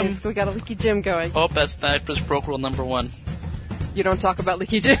leaky gym. Yes, we got a leaky gym going. Oh, that's broke rule number 1. You don't talk about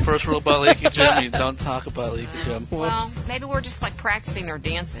leaky gym. First rule about leaky gym, you don't talk about leaky gym. Well, maybe we're just like practicing our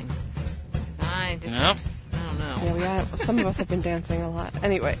dancing. 'Cause I just, Yep. I don't know. Yeah, we have, some of us have been dancing a lot.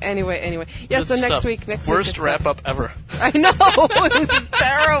 Anyway. Yeah, Good so next stuff. week. Worst wrap up ever. I know. This is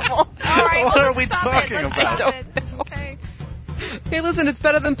terrible. All right, What well, are we let's stop talking it. Let's about? stop it. Okay. Hey, listen, it's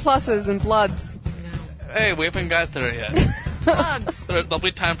better than pluses and bloods. Hey, we haven't got there yet. Bugs. There'll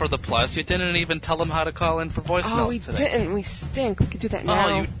be time for the plus. You didn't even tell them how to call in for voicemails Oh, we today. didn't. We stink. We could do that now.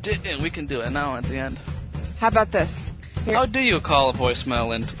 Oh, you didn't. We can do it now at the end. How about this? How do you call a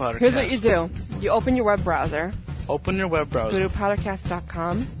voicemail into Pottercast? Here's what you do. You open your web browser. Open your web browser. Go to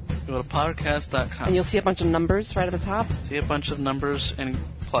pottercast.com. Go to pottercast.com. And you'll see a bunch of numbers right at the top. See a bunch of numbers and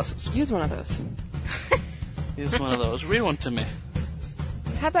pluses. Use one of those. Use one of those. Read one to me.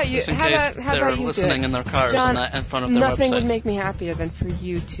 How about you? Just in how case about they're you listening do it? in their cars John, and not in front of their nothing would websites. make me happier than for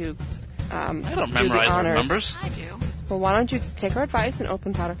you to. I don't do the memorize their honors. numbers. I do. Well, why don't you take our advice and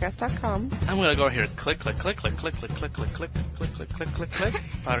open pottercast.com? I'm gonna go here. Click, click, click, click, click, click, click, click, click, click, click, click, click, click.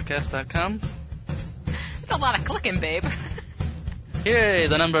 Pottercast.com. It's a lot of clicking, babe. Here,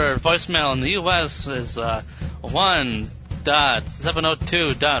 the number voicemail in the U.S. is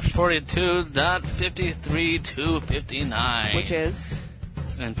 1.702.42.53.259. Which is?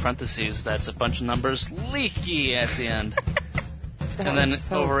 In parentheses, that's a bunch of numbers leaky at the end. That And then was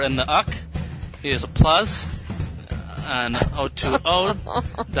so- over in the UCK is a plus. And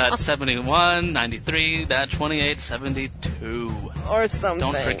 020.7193.2872. Or something.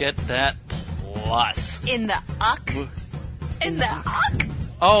 Don't forget that plus. In the uck. In the uck.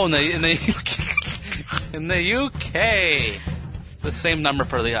 Oh, in the UK. In the UK. It's the same number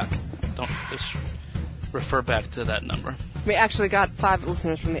for the UCK. Don't just refer back to that number. We actually got 5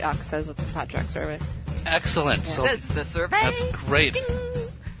 listeners from the UCK, says the Podtrack survey. Excellent. So Says the survey. that's great.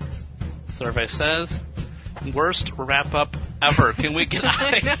 Survey says, worst wrap up ever. Can we get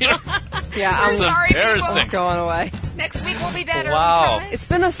out of here? Yeah, I'm I'm sorry, people. embarrassing. going away. Next week will be better. Wow. we promise. It's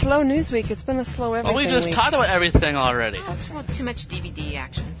been a slow news week. It's been a slow everything Well, we just week. talked about everything already. That's too much DVD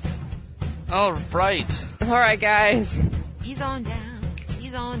actions. All right. All right, guys. He's on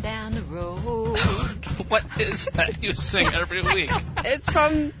down the road. What is that you sing every week? It's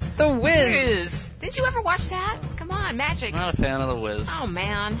from The Wiz. Did you ever watch that? Come on, magic. Not a fan of The Wiz. Oh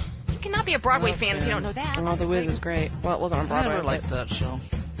man, you cannot be a Broadway fan if you don't know that. Oh, The Wiz is great. Well, it wasn't on I Broadway. never but liked that show.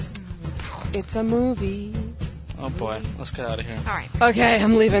 It's a movie. Oh boy, let's get out of here. All right. Okay,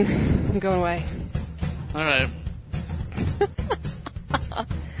 I'm leaving. I'm going away. All right.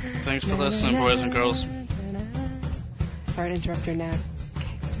 Thanks for listening, boys and girls. Sorry to interrupt your nap.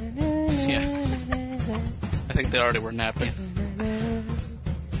 Yeah. I think they already were napping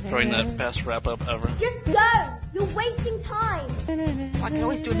during that best wrap up ever. Just go! You're wasting time! Well, I can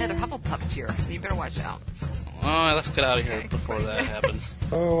always do another Hufflepuff cheer, so you better watch out. Oh, let's get out of here before that happens.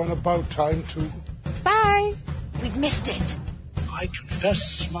 Oh, and about time too. Bye. We've missed it. I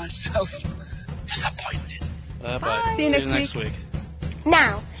confess myself disappointed. Bye. See you next week.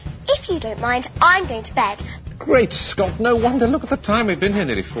 Now, if you don't mind, I'm going to bed. Great Scott, no wonder. Look at the time. We've been here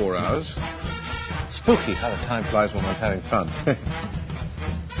nearly 4 hours. Spooky how the time flies when one's having fun.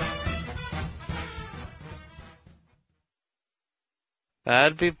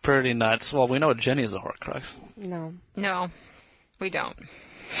 That'd be pretty nuts. Well, we know Jenny's a Horcrux. No. No, we don't.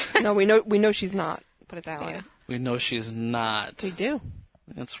 No, we know she's not. Put it that way. We know she's not. We do.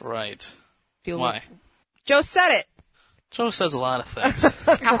 That's right. Feel Why? like- Joe said it. Joe says a lot of things.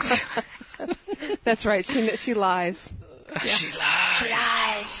 That's right. She lies. She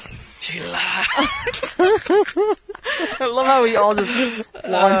lies. She lies. I love how we all just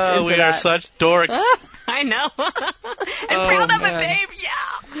launch into we that. are such dorks. I know. And Oh, proud of it, man. babe.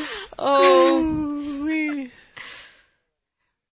 Yeah. Oh.